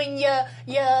 When your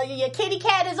kitty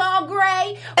cat is all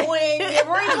gray, when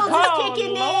your wrinkles is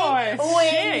kicking in,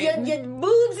 when your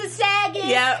boobs are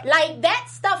sagging, like that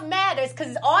stuff matters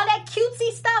because all that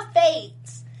cutesy stuff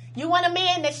fades. You want a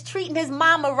man that's treating his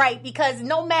mama right because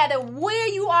no matter where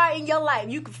you are in your life,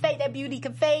 you can fade, that beauty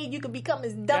can fade, you can become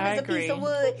as dumb as a piece of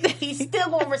wood. He's still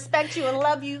going to respect you and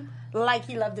love you like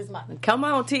he loved his mother. Come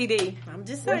on, TD. I'm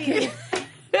just saying.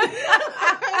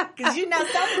 Because, you know,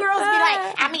 some girls be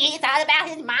like, I mean, it's all about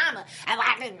his mama. I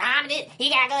like his mama. He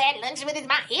got to go have lunch with his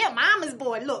mama. He a mama's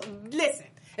boy. Look, listen.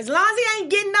 As long as he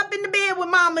ain't getting up in the bed with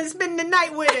mama and spending the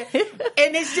night with her,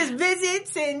 and it's just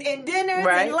visits and dinners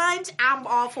and lunch, I'm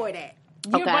all for that.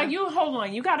 Yeah, but you hold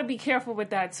on. You got to be careful with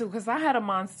that too, because I had a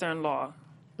monster-in-law.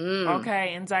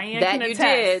 Okay, and Diane can attest.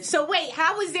 Did. So wait,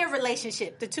 how was their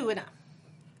relationship, the two of them?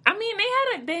 I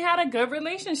mean, they had a good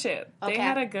relationship. Okay. They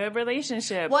had a good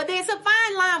relationship. Well, there's a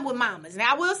fine line with mamas.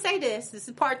 Now, I will say this is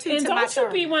part 2 and to my don't you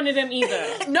story. be one of them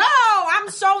either. No, I'm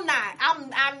so not.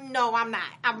 I'm not.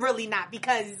 I'm really not,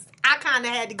 because I kind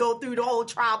of had to go through the whole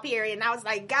trial period, and I was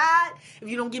like, God, if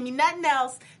you don't give me nothing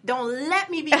else, don't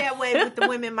let me be that way with the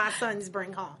women my sons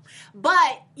bring home.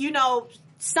 But, you know,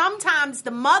 sometimes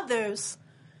the mothers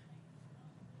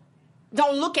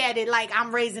don't look at it like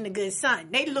I'm raising a good son.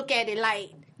 They look at it like,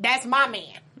 that's my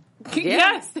man.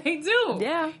 Yes, they do.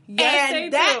 Yeah. Yes, And they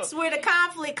that's do. where the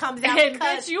conflict comes out. And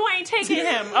Because bitch, you ain't taking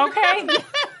him, okay?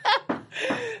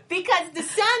 because the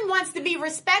son wants to be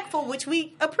respectful, which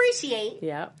we appreciate.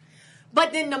 Yeah.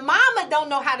 But then the mama don't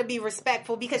know how to be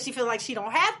respectful because she feels like she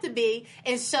don't have to be.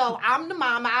 And so I'm the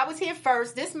mama. I was here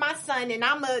first. This is my son, and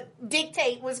I'm going to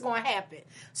dictate what's going to happen.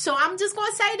 So I'm just going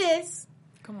to say this.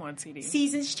 Come on, TD.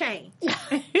 Seasons change.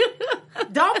 Don't be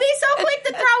so quick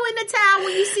to throw in the towel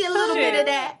when you see a little bit of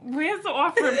that. Where's the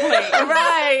offering plate?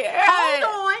 Right.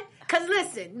 Hold on. Because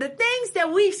listen, the things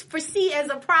that we foresee as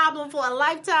a problem for a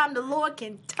lifetime, the Lord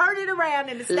can turn it around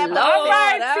in a step. Lord, All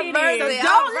right, have CD. mercy. So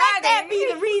All don't right. let that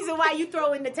be the reason why you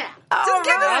throw in the towel. All Just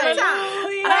give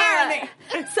right. it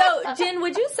some time. So, Jen,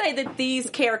 would you say that these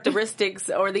characteristics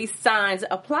or these signs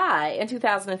apply in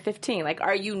 2015? Like,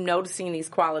 are you noticing these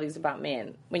qualities about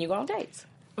men when you go on dates?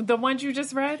 The ones you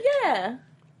just read? Yeah.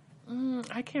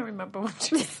 I can't remember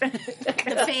what you said. The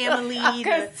family.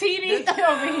 Because TD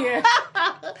over here.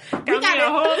 We gotta a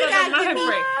whole other give mind me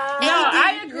break. No, AD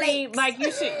I agree. links. Like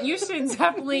you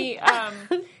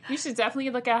should definitely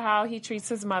look at how he treats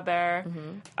his mother.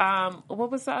 What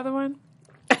was the other one?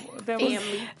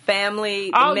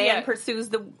 Family. Oh, The man yeah. pursues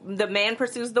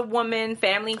the woman.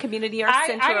 Family and community are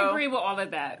central. I agree with all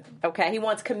of that. Okay, he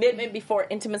wants commitment before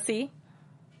intimacy.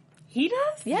 He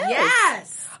does?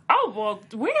 Yes. Oh, well,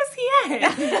 where's he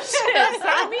at? Shit,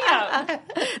 sign me up.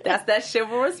 That's that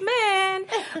chivalrous man.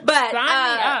 But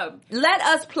Sign me up. let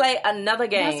us play another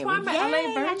game. That's why I'm an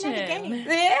LA Virgin. another game.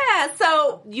 Yeah,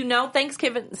 so you know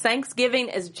Thanksgiving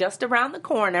is just around the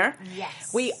corner.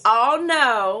 Yes. We all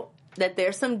know that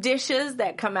there's some dishes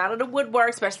that come out of the woodwork,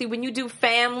 especially when you do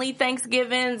family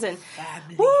Thanksgivings, and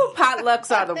woo,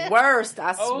 potlucks are the worst.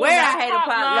 I swear I hate a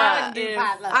potluck. is-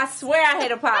 I swear I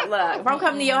hate a potluck. If I'm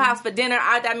coming to your house for dinner,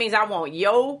 that means I want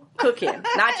your cooking,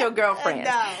 not your girlfriend.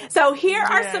 No. So here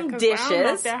are Yeah, some 'cause I don't know if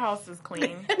dishes. their house is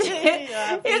clean.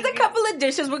 Here's a couple of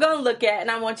dishes we're going to look at, and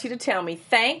I want you to tell me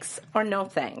thanks or no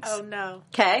thanks. Oh, no.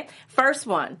 Okay, first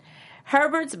one.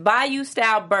 Herbert's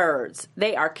Bayou-style birds.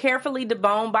 They are carefully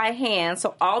deboned by hand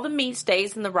so all the meat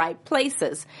stays in the right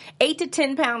places. 8 to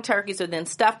 10 pound turkeys are then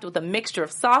stuffed with a mixture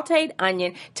of sauteed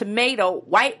onion, tomato,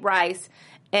 white rice,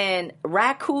 and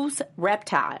Raccoon's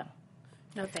reptile.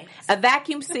 No thanks. A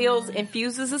vacuum seals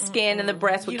infuses the skin and the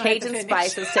breast with You don't have to Cajun finish.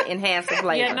 spices to enhance the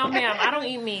flavor. Yeah, no, ma'am. I don't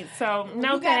eat meat, so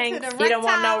no You got to thanks. the You don't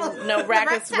want reptile. no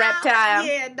Raccoon's reptile?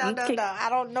 Yeah, no. Okay. I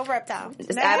don't, no reptile. Is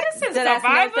This that- is so that's no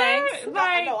Survivor. thanks?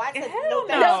 Like, No, I said hell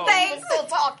no no. thanks. We're still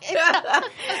talking.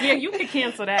 Yeah, you could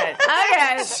cancel that.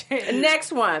 Okay.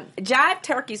 Next one. Jive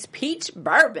Turkey's peach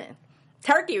bourbon.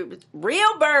 Turkey,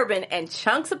 real bourbon, and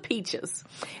chunks of peaches.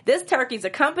 This turkey is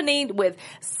accompanied with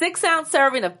 6-ounce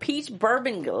serving of peach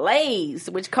bourbon glaze,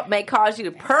 which may cause you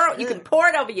to pour. You can pour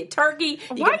it over your turkey.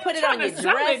 You Why can put you it on trying your to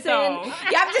sell it, dressing. though?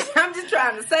 Yeah, I'm just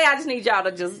trying to say. I just need y'all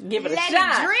to just give it a Let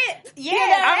shot. it drip. Yeah,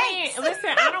 I mean, thanks. listen,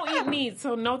 I don't eat meat,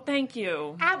 so no thank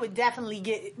you. I would definitely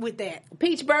get with that.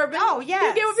 Peach bourbon. Oh,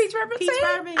 yes. You get with peach bourbon. Peach See?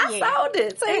 bourbon, I yeah. sold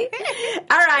it. See.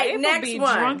 All right. They would Next be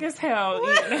one. drunk as hell.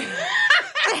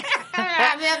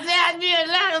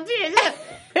 eating.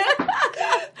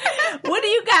 What do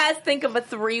you guys think of a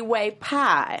 3-way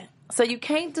pie? So you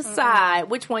can't decide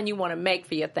which one you want to make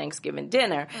for your Thanksgiving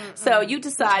dinner. So you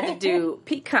decide to do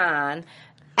pecan,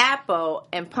 apple,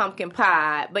 and pumpkin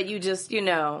pie, but you just, you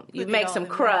make all some in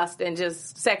one. crust and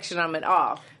just section them it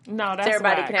off. No, that's So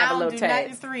everybody whack. can have I a don't little do nothing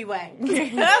taste. 3-way.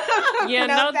 Yeah,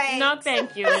 No no, thanks. no,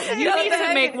 thank you. You need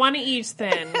to make one of each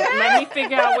then. Let me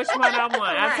figure out which one I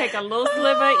want. I take a little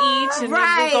sliver each and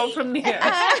then we go from there.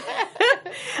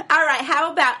 All right,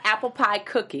 how about apple pie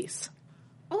cookies?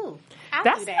 Ooh, I'll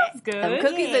That do that. sounds good. Them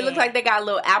cookies, they look like they got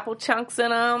little apple chunks in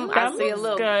them. I That see a looks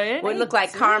little, good. would look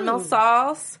like caramel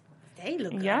sauce. They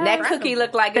look good. Yeah. That cookie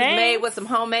looked like it's made with some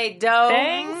homemade dough.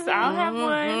 Thanks. I'll have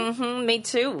one. Mm-hmm, me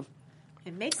too.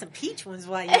 And make some peach ones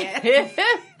while you're at it.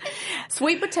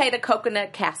 Sweet potato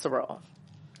coconut casserole.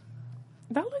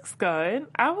 That looks good.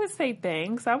 I would say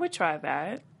thanks. I would try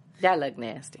that. That look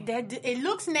nasty. It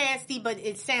looks nasty, but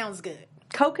it sounds good.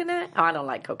 Coconut? Oh, I don't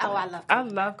like coconut. Oh, I love I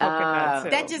coconut. love coconut too.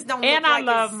 That just don't and look I like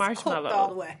love it's marshmallow. cooked all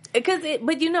the way.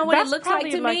 But you know what That's it looks like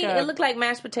probably to me? like It looked like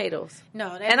mashed potatoes. No,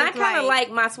 that And I look kind of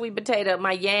like my sweet potato,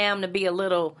 my yam to be a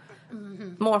little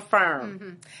more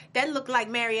firm. That looked like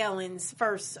Mary Ellen's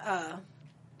first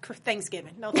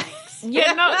Thanksgiving. No thanks.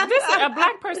 Yeah, no, a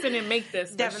black person didn't make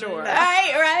this for Definitely sure. not.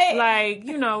 Right. Like,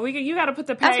 you got to put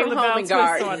the That's Patti from Home LaBelle and twist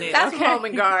Garden. on it. That's okay? from Home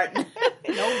and Garden.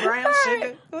 No brown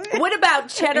sugar. What about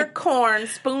cheddar corn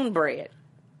spoon bread?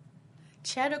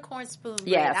 Cheddar corn spoon bread.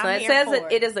 Yeah, so I'm it here says for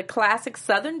it is a classic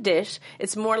Southern dish.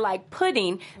 It's more like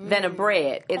pudding than a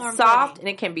bread. It's Corn soft pudding.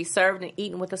 and it can be served and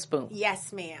eaten with a spoon.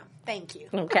 Yes, ma'am. Thank you.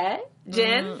 Okay,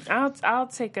 Jen. I'll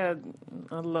take a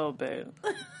little bit.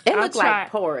 It I'll looked try-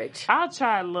 like porridge. I'll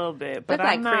try a little bit, but Looked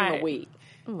like I'm cream not. of wheat.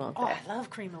 Oh, I love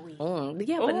cream of wheat.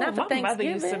 Yeah, but not for my mother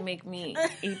used to Thanksgiving. make me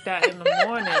eat that in the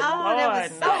morning. Oh, that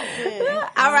was Lord, so good.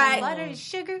 All right. Butter and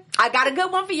sugar. I got a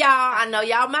good one for y'all. I know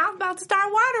y'all mouth about to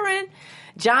start watering.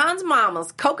 John's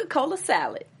Mama's Coca-Cola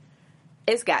salad.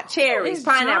 It's got cherries, It's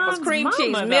pineapples, John's cream Mama,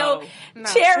 cheese, though. milk, No.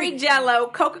 cherry jello,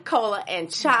 Coca-Cola,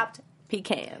 and chopped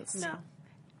pecans. No.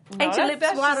 Ain't your lips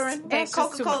that's watering? just- And that's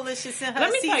just too much. Coca-Cola should send her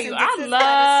Let me tell season you, to I sit love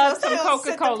down and some she'll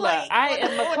sit the Coca-Cola. plate I on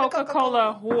am the a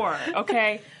Coca-Cola whore,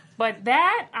 okay? But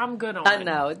that, I'm good on. I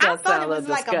know. It I does thought sound it a was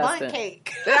little like disgusting. a bun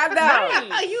cake. I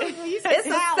know. You said It's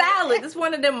a salad. It's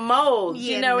one of them molds,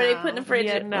 Yeah, you know, where they no. put in the fridge.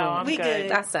 Yeah, no, I'm We good.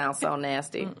 good. That sounds so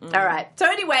nasty. All right. So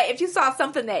anyway, if you saw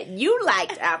something that you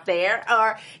liked out there,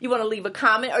 or you want to leave a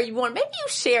comment, or maybe you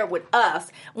share with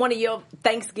us one of your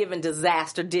Thanksgiving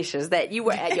disaster dishes that you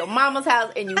were at your mama's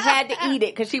house and you had to eat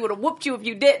it because she would have whooped you if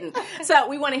you didn't. So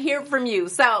we want to hear from you.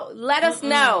 So let us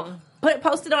know.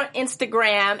 Post it on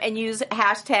Instagram and use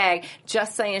hashtag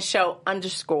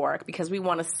JustSayingShow_ because we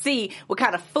want to see what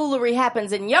kind of foolery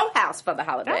happens in your house for the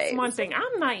holidays. That's one thing.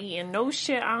 I'm not eating no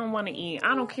shit I don't want to eat.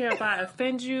 I don't care if I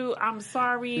offend you. I'm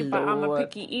sorry, but I'm a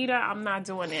Lord. picky eater. I'm not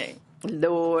doing it.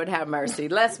 Lord have mercy.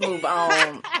 Let's move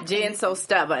on. Jen's so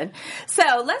stubborn. So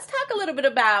let's talk a little bit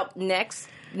about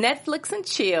Netflix and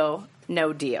chill,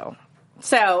 no deal.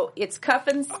 So it's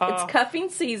cuffing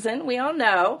season, we all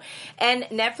know. And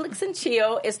Netflix and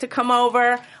chill is to come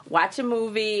over, watch a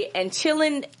movie, and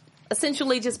chilling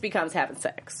essentially just becomes having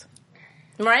sex.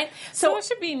 Right? So it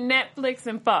should be Netflix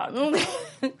and fuck.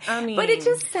 I mean, but it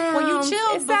just sounds... Well, you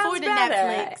chilled it sounds before the better.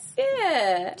 Netflix.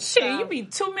 Yeah. shit, you be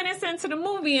 2 minutes into the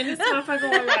movie and this motherfucker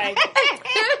was like,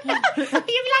 You be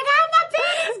like, oh, my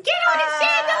panties, get on the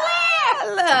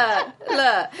chandelier.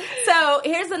 Look. So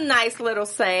here's a nice little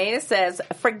saying. It says,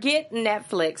 forget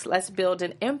Netflix. Let's build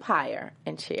an empire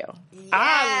and chill.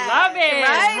 I love it. Right?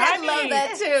 I honey. love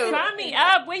that too. Sign me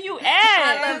up. Where you at?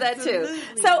 I love that too.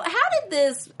 So how did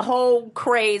this whole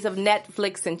craze of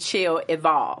Netflix and chill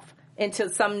evolve into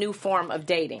some new form of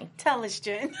dating? Tell us,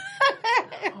 Jen.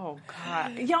 Oh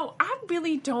God, yo, I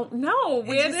really don't know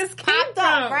where just this came popped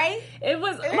up, from. right? It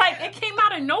was like it came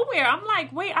out of nowhere. I'm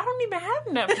like, wait, I don't even have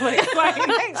Netflix. Like,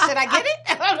 Should I get it?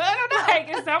 I don't know.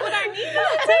 like, is that what I need?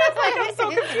 Like, I'm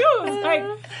so confused.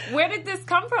 Like, where did this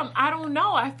come from? I don't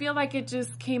know. I feel like it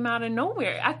just came out of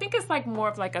nowhere. I think it's like more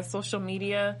of like a social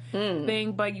media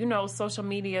thing, but you know, social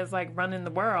media is like running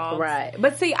the world, Right.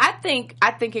 But see, I think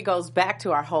it goes back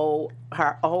to our whole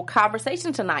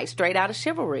conversation tonight, straight out of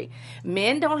chivalry.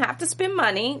 Men don't have to spend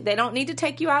money. They don't need to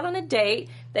take you out on a date.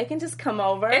 They can just come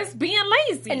over. It's being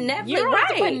lazy. And Netflix, you don't have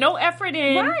to right. put no effort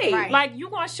in. Right. Like, you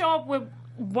gonna show up with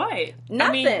what?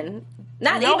 Nothing. I mean,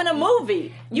 Not no- even a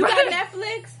movie. You Right. got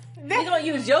Netflix? You're going to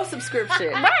use your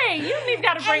subscription. right. You don't even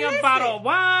got to bring Hey, a bottle of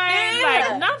wine. Yeah.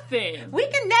 Like, nothing. We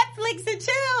can Netflix and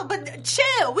chill, but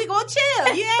chill. We gonna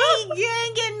chill. You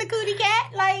ain't getting the cootie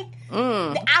cat. Like,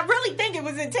 I really think it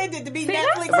was intended to be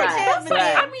Netflix and right. chill. That's but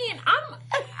right. then- I mean,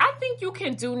 I think you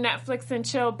can do Netflix and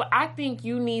chill, but I think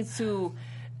you need to.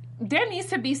 There needs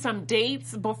to be some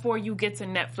dates before you get to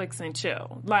Netflix and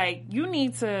chill. Like, we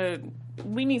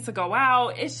need to go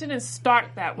out. It shouldn't start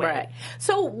that way. Right.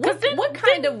 So what Then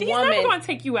kind of he's woman... never going to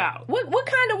take you out. What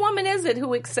kind of woman is it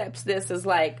who accepts this as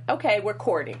like, okay, we're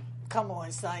courting? Come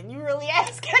on, son. You really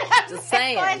asking us Just that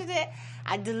saying.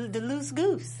 question? The loose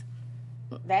goose.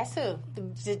 That's who.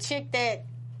 The chick that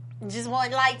just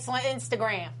want likes on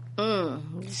Instagram.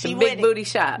 She The with big it. booty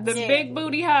shot. The Yeah. big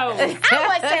booty hoe. I don't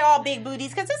want to say all big booties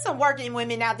because there's some working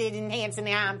women out there enhancing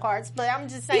their arm parts, but I'm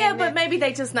just saying. Yeah, but that, maybe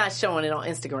they just not showing it on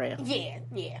Instagram.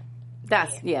 yeah.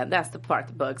 That's the part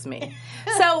that bugs me.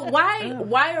 So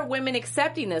why are women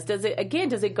accepting this? Does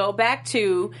it go back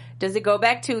to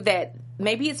that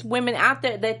maybe it's women out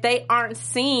there that they aren't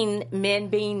seeing men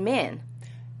being men?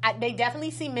 They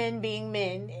definitely see men being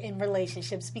men in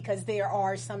relationships because there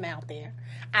are some out there.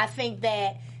 I think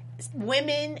that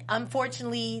women,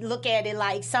 unfortunately, look at it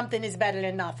like something is better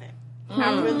than nothing.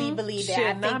 I really believe that.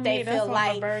 I think they feel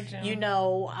like, I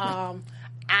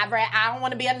don't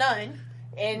want to be a nun.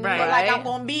 And feel like I'm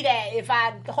going to be that if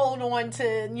I hold on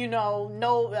to, no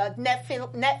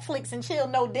Netflix and chill,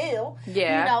 no deal.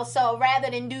 Yeah. So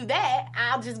rather than do that,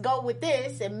 I'll just go with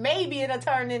this, and maybe it'll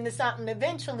turn into something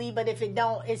eventually, but if it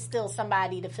don't, it's still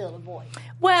somebody to fill the void.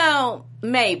 Well,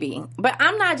 maybe. But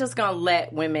I'm not just going to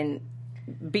let women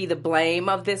be the blame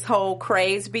of this whole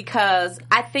craze, because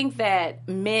I think that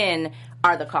men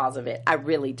are the cause of it. I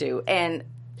really do. And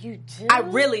you do? I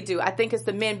really do. I think it's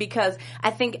the men, because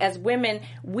I think as women,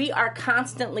 we are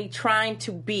constantly trying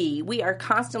to be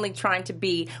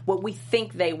what we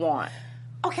think they want.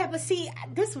 Okay, but see,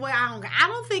 this is where I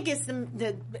don't think it's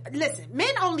the listen,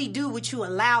 men only do what you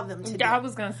allow them to do. I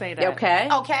was going to say that. Okay,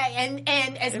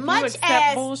 and as if much you accept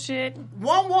as bullshit,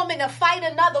 one woman to fight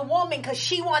another woman because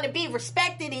she want to be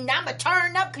respected, and I'm going to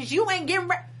turn up because you ain't getting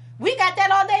we got that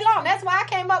all day long. That's why I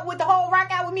came up with the whole Rock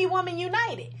Out With Me Woman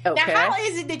United. Okay. Now, how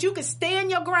is it that you can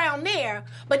stand your ground there,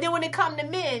 but then when it come to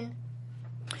men,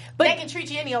 they can treat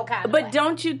you any old kind of way? But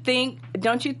don't you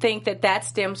think that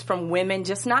stems from women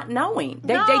just not knowing?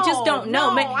 They just don't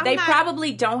know. They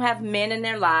probably don't have men in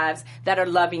their lives that are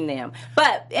loving them.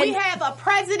 But we have a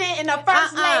president and a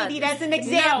first lady that's an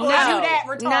example of you that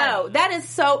retarded. No, that is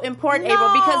so important,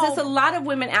 April, because there's a lot of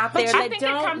women out there that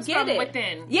don't get it.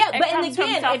 Within. Yeah, and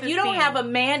again, if you don't have a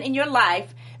man in your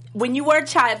life when you were a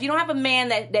child, if you don't have a man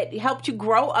that helped you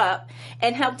grow up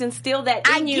and helped instill that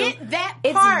in you, get that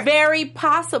part. It's very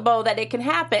possible that it can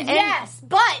happen. Yes,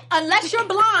 but unless you're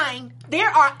blind, there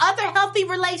are other healthy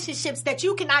relationships that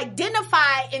you can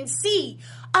identify and see.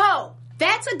 Oh,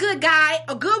 that's a good guy,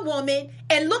 a good woman,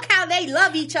 and look how they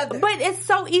love each other. But it's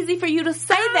so easy for you to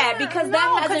say that because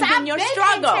that hasn't been your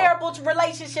struggle. In terrible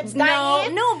relationships,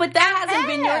 Diane. No, but that hasn't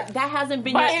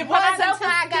been your it was until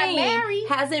I got married.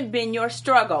 Hasn't been your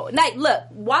struggle. Like, look,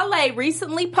 Wale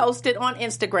recently posted on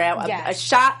Instagram a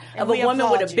shot of a woman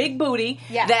with a big booty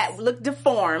that looked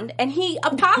deformed, and he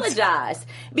apologized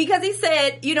because he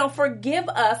said, forgive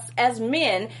us as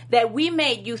men that we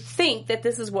made you think that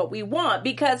this is what we want,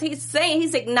 because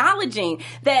he's acknowledging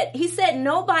that he said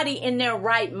nobody in their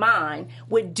right mind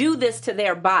would do this to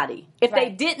their body if they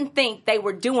didn't think they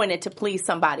were doing it to please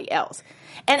somebody else.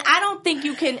 And I don't think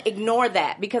you can ignore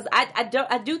that, because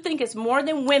I do think it's more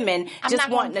than women just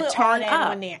wanting to turn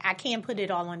up. On there. I can't put it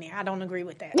all on there. I don't agree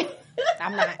with that.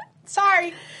 I'm not.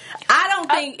 Sorry. I don't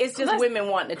think it's just women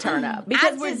wanting to turn up,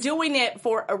 because we're doing it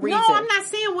for a reason. No, I'm not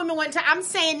saying women want to. I'm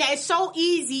saying that it's so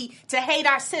easy to hate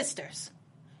our sisters.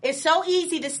 It's so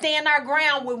easy to stand our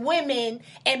ground with women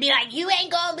and be like, you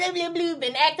ain't gonna blah, blah, blah,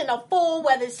 and acting a fool,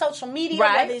 whether it's social media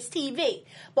or whether it's TV.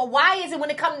 But why is it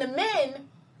when it comes to men,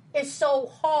 it's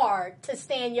so hard to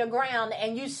stand your ground,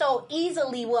 and you so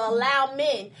easily will allow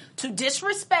men to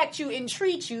disrespect you and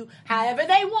treat you however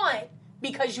they want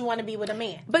because you want to be with a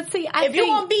man? But see, if you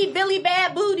want to be Billy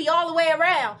Bad Booty all the way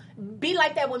around, be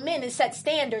like that with men and set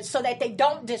standards so that they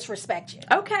don't disrespect you.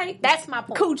 Okay. That's my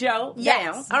point. Cujo,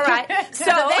 yes. Down. All right. So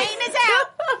the vein is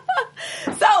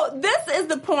out. So this is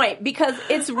the point, because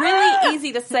it's really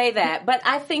easy to say that, but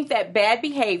I think that bad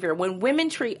behavior, when women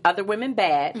treat other women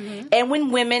bad, and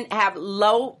when women have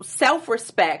low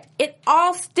self-respect, it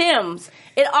all stems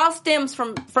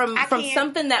from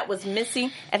something that was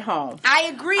missing at home.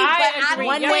 I agree, but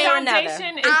one way or another.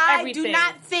 I do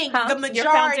not think the majority.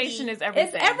 Your foundation is everything.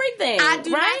 It's everything. I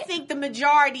do not think the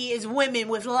majority is women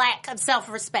with lack of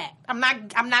self-respect. I'm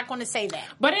not going to say that.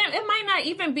 But it might not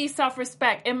even be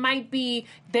self-respect. It might be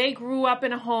they grew up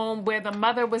in a home where the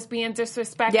mother was being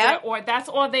disrespected, or that's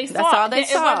all they saw. That's all they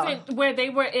saw. It wasn't where they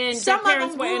were in. Some of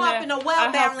them grew up in a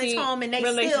well-balanced a home, and they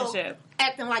still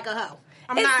acting like a hoe.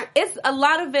 It's a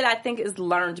lot of it. I think is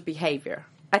learned behavior.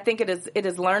 I think it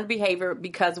is learned behavior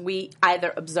because we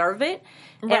either observe it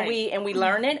and we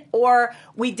learn it, or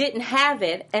we didn't have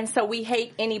it, and so we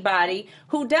hate anybody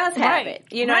who does have it.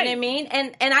 You know what I mean?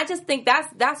 And I just think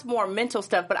that's more mental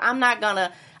stuff. But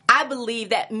I believe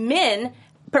that men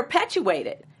perpetuate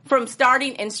it. From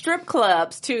starting in strip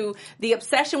clubs to the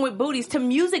obsession with booties to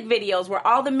music videos where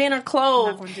all the men are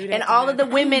clothed and all of the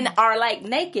women are like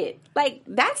naked. Like,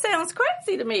 that sounds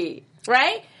crazy to me,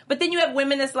 right? But then you have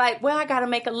women that's like, well, I got to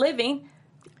make a living.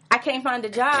 I can't find a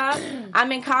job.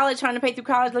 I'm in college trying to pay through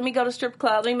college. Let me go to strip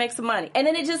club. Let me make some money. And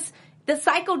then the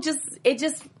cycle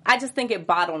I just think it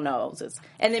bottlenoses.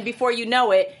 And then before you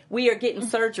know it, we are getting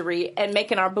surgery and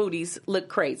making our booties look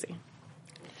crazy.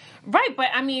 Right, but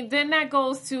I mean, then that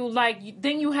goes to like,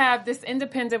 then you have this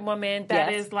independent woman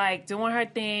that is like doing her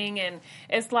thing, and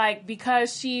it's like,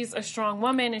 because she's a strong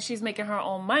woman and she's making her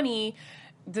own money,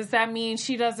 does that mean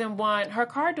she doesn't want her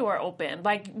car door open?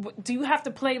 Like, do you have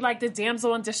to play like the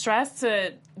damsel in distress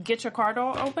to get your car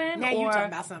door open? Now you're talking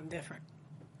about something different.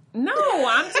 No,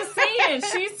 I'm just saying,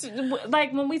 she's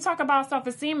like, when we talk about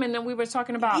self-esteem, and then we were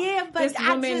talking about this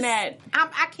woman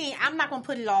I'm not going to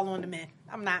put it all on the men.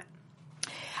 I'm not.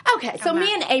 Okay, so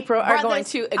me and April are going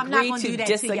to agree to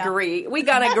disagree. We're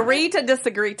going to agree to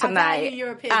disagree tonight.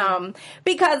 Your opinion.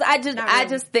 Because I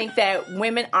just think that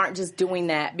women aren't just doing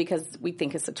that because we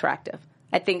think it's attractive.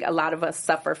 I think a lot of us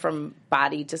suffer from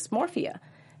body dysmorphia.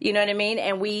 You know what I mean?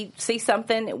 And we see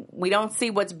something, we don't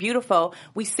see what's beautiful,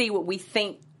 we see what we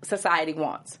think society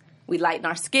wants. We lighten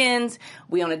our skins,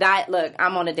 we on a diet. Look,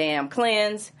 I'm on a damn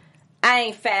cleanse. I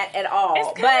ain't fat at all,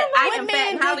 but I am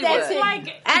fat in Hollywood.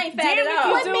 I ain't fat at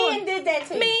all. What men did that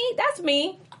to you? Me, that's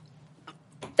me.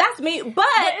 That's me. But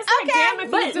it's like, damn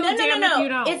if you do, damn if you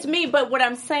don't. It's me, but what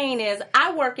I'm saying is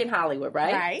I work in Hollywood,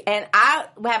 right? And I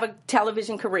have a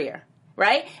television career.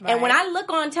 Right? And when I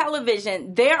look on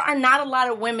television, there are not a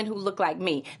lot of women who look like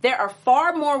me. There are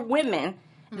far more women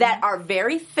that are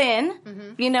very thin,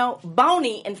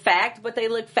 bony, in fact, but they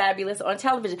look fabulous on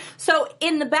television. So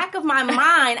in the back of my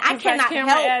mind, I cannot help.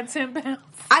 Add 10 pounds.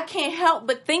 I can't help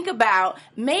but think about,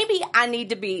 maybe I need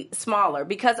to be smaller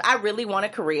because I really want a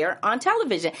career on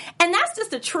television. And that's just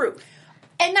the truth.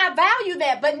 And I value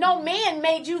that, but no man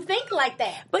made you think like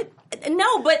that. But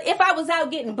if I was out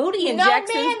getting booty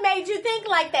injections. No man made you think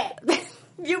like that.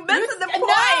 You're missing the point.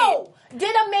 No.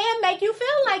 Did a man make you feel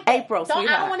like that? April, sweetheart.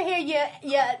 I don't want to hear your.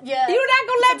 You're not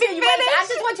gonna let me finish. I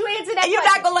just want you to answer that. You're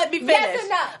question. not gonna let me finish. Yes or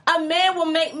no? A man will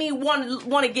make me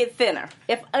want to get thinner.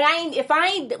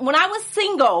 When I was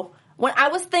single,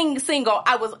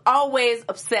 I was always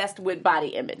obsessed with body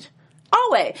image.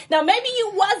 Always. Now maybe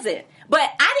you wasn't, but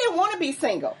I didn't want to be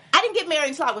single. I didn't get married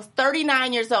until I was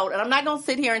 39 years old, and I'm not gonna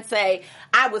sit here and say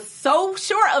I was so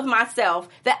sure of myself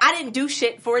that I didn't do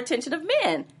shit for attention of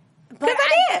men. Because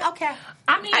I did. Okay.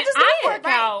 I mean, I work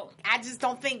out. I just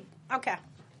don't think. Okay.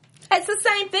 It's the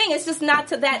same thing. It's just not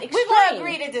to that extreme. We're going to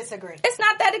agree to disagree. It's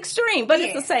not that extreme, but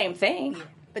it's the same thing. Yeah.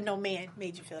 But no man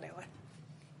made you feel that way.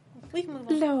 We can move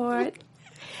on. Lord.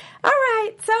 All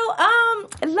right, so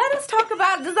let us talk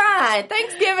about design.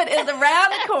 Thanksgiving is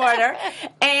around the corner,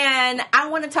 and I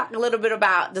want to talk a little bit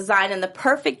about designing the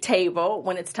perfect table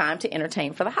when it's time to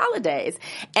entertain for the holidays.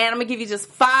 And I'm going to give you just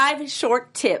 5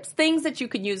 short tips, things that you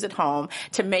can use at home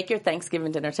to make your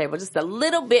Thanksgiving dinner table just a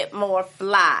little bit more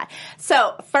fly.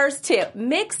 So, first tip,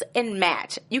 mix and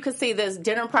match. You can see this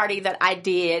dinner party that I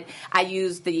did. I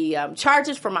used the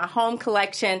charges for my home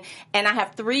collection, and I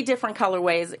have 3 different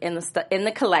colorways in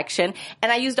the collection. And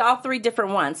I used all 3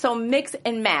 different ones. So mix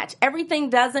and match. Everything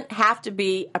doesn't have to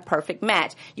be a perfect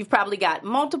match. You've probably got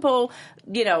multiple,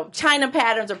 china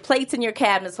patterns or plates in your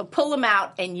cabinet. So pull them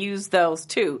out and use those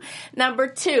too. Number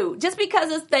 2, just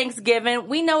because it's Thanksgiving,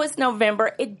 we know it's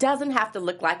November, it doesn't have to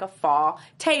look like a fall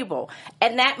table.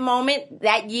 At that moment,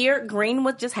 that year, green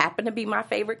would just happen to be my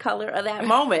favorite color of that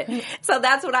moment. So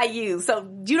that's what I use. So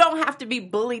you don't have to be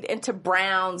bullied into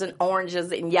browns and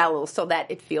oranges and yellows so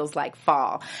that it feels like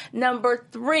fall. Number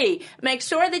 3, make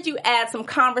sure that you add some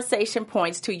conversation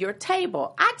points to your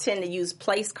table. I tend to use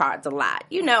place cards a lot,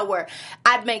 where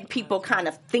I make people kind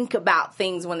of think about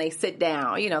things when they sit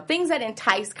down, things that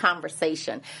entice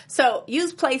conversation. So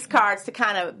use place cards to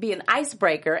kind of be an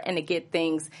icebreaker and to get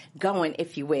things going,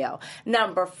 if you will.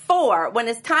 Number 4, when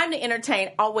it's time to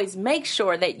entertain, always make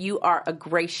sure that you are a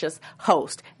gracious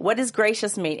host. What does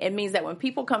gracious mean? It means that when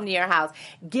people come to your house,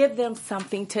 give them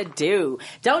something to do.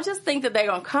 Don't just think that they're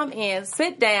going to come in,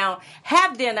 sit down,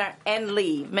 have dinner, and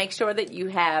leave. Make sure that you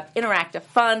have interactive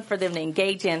fun for them to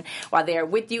engage in while they're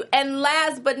with you. And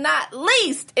last but not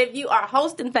least, if you are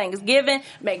hosting Thanksgiving,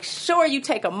 make sure you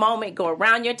take a moment, go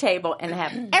around your table, and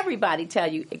have everybody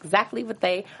tell you exactly what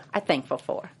they are thankful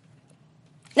for.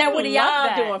 Now, what are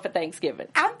y'all doing for Thanksgiving?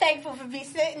 I'm thankful for be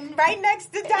sitting right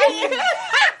next to Diane.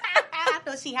 I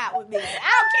know she hot with me. I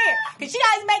don't care. Because she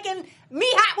always making me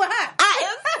hot with her. I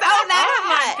am so not a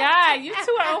fight. God, you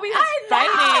two are always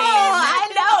fighting. I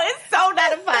know. It's so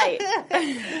not a fight.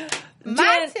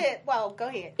 My tip. Well, go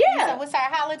ahead. Yeah. So what's our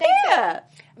holiday tip?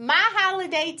 My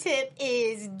holiday tip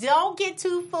is don't get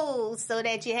too full so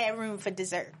that you have room for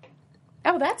dessert.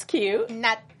 Oh, that's cute.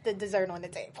 Not the dessert on the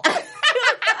table.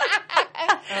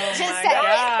 Just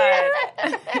saying.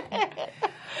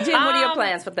 Jen, what are your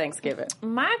plans for Thanksgiving?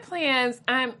 My plans,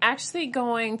 I'm actually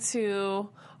going to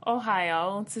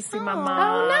Ohio to see my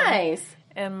mom. Oh, nice.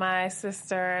 And my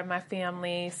sister and my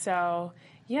family. So,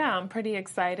 yeah, I'm pretty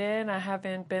excited. I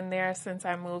haven't been there since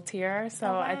I moved here, so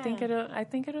I think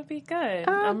it'll be good.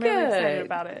 I'm really excited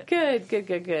about it.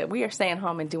 Good. We are staying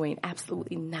home and doing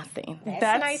absolutely nothing.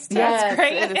 That's nice too. Yes, That's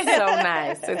great. it is so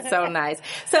nice. It's so nice.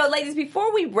 So, ladies,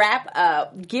 before we wrap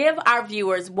up, give our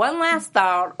viewers one last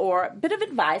thought or a bit of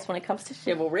advice when it comes to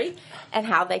chivalry and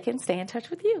how they can stay in touch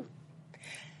with you.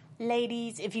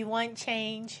 Ladies, if you want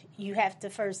change, you have to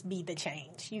first be the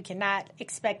change. You cannot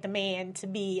expect a man to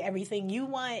be everything you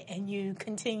want and you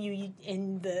continue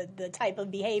in the type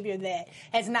of behavior that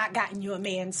has not gotten you a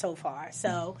man so far.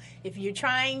 So if you're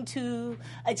trying to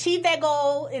achieve that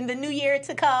goal in the new year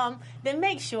to come, then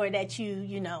make sure that you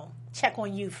check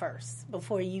on you first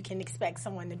before you can expect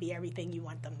someone to be everything you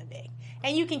want them to be.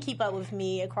 And you can keep up with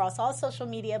me across all social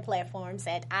media platforms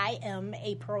at I am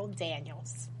April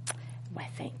Daniels. Well,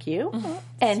 thank you.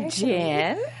 And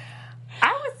Jen?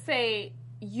 I would say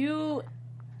you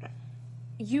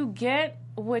get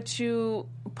what you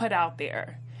put out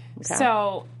there. Okay.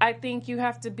 So I think you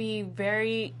have to be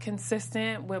very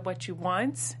consistent with what you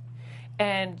want,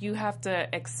 and you have to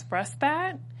express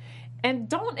that. And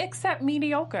don't accept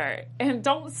mediocre, and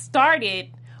don't start it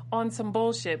on some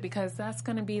bullshit, because that's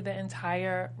going to be the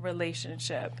entire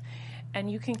relationship. And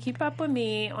you can keep up with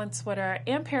me on Twitter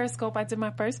and Periscope. I did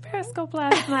my first Periscope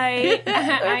last night.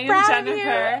 I am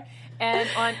Jennifer. And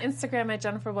on Instagram at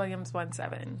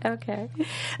JenniferWilliams17. Okay.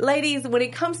 Ladies, when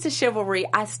it comes to chivalry,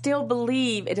 I still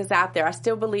believe it is out there. I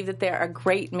still believe that there are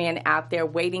great men out there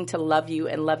waiting to love you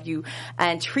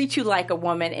and treat you like a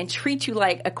woman and treat you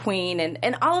like a queen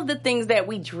and all of the things that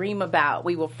we dream about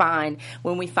we will find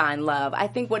when we find love. I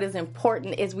think what is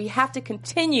important is we have to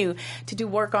continue to do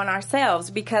work on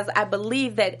ourselves, because I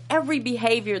believe that every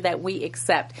behavior that we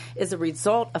accept is a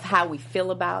result of how we feel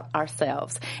about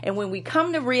ourselves. And when we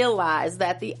come to realize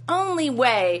that the only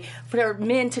way for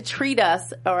men to treat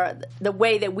us, or the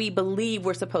way that we believe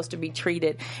we're supposed to be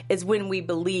treated, is when we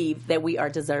believe that we are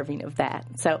deserving of that.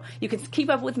 So you can keep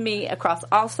up with me across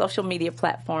all social media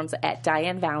platforms at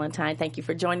Diane Valentine. Thank you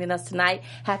for joining us tonight.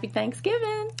 Happy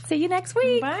Thanksgiving. See you next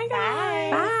week. Bye,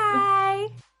 guys. Bye.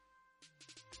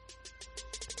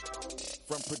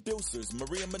 From producers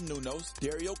Maria Menounos,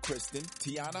 Dario Kristen,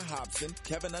 Tiana Hobson,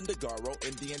 Kevin Undergaro,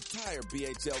 and the entire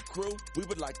BHL crew, we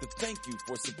would like to thank you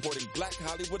for supporting Black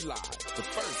Hollywood Live, the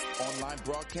first online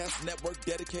broadcast network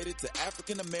dedicated to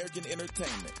African American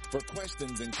entertainment. For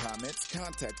questions and comments,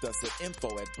 contact us at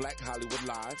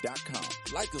info@blackhollywoodlive.com.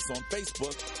 Like us on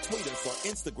Facebook, tweet us, or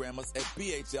Instagram us at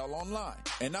BHL Online.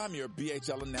 And I'm your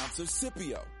BHL announcer,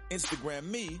 Scipio. Instagram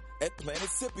me at Planet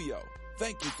Scipio.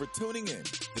 Thank you for tuning in.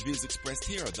 The views expressed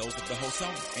here are those of the host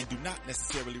only and do not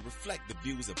necessarily reflect the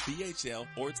views of BHL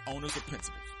or its owners or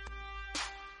principals.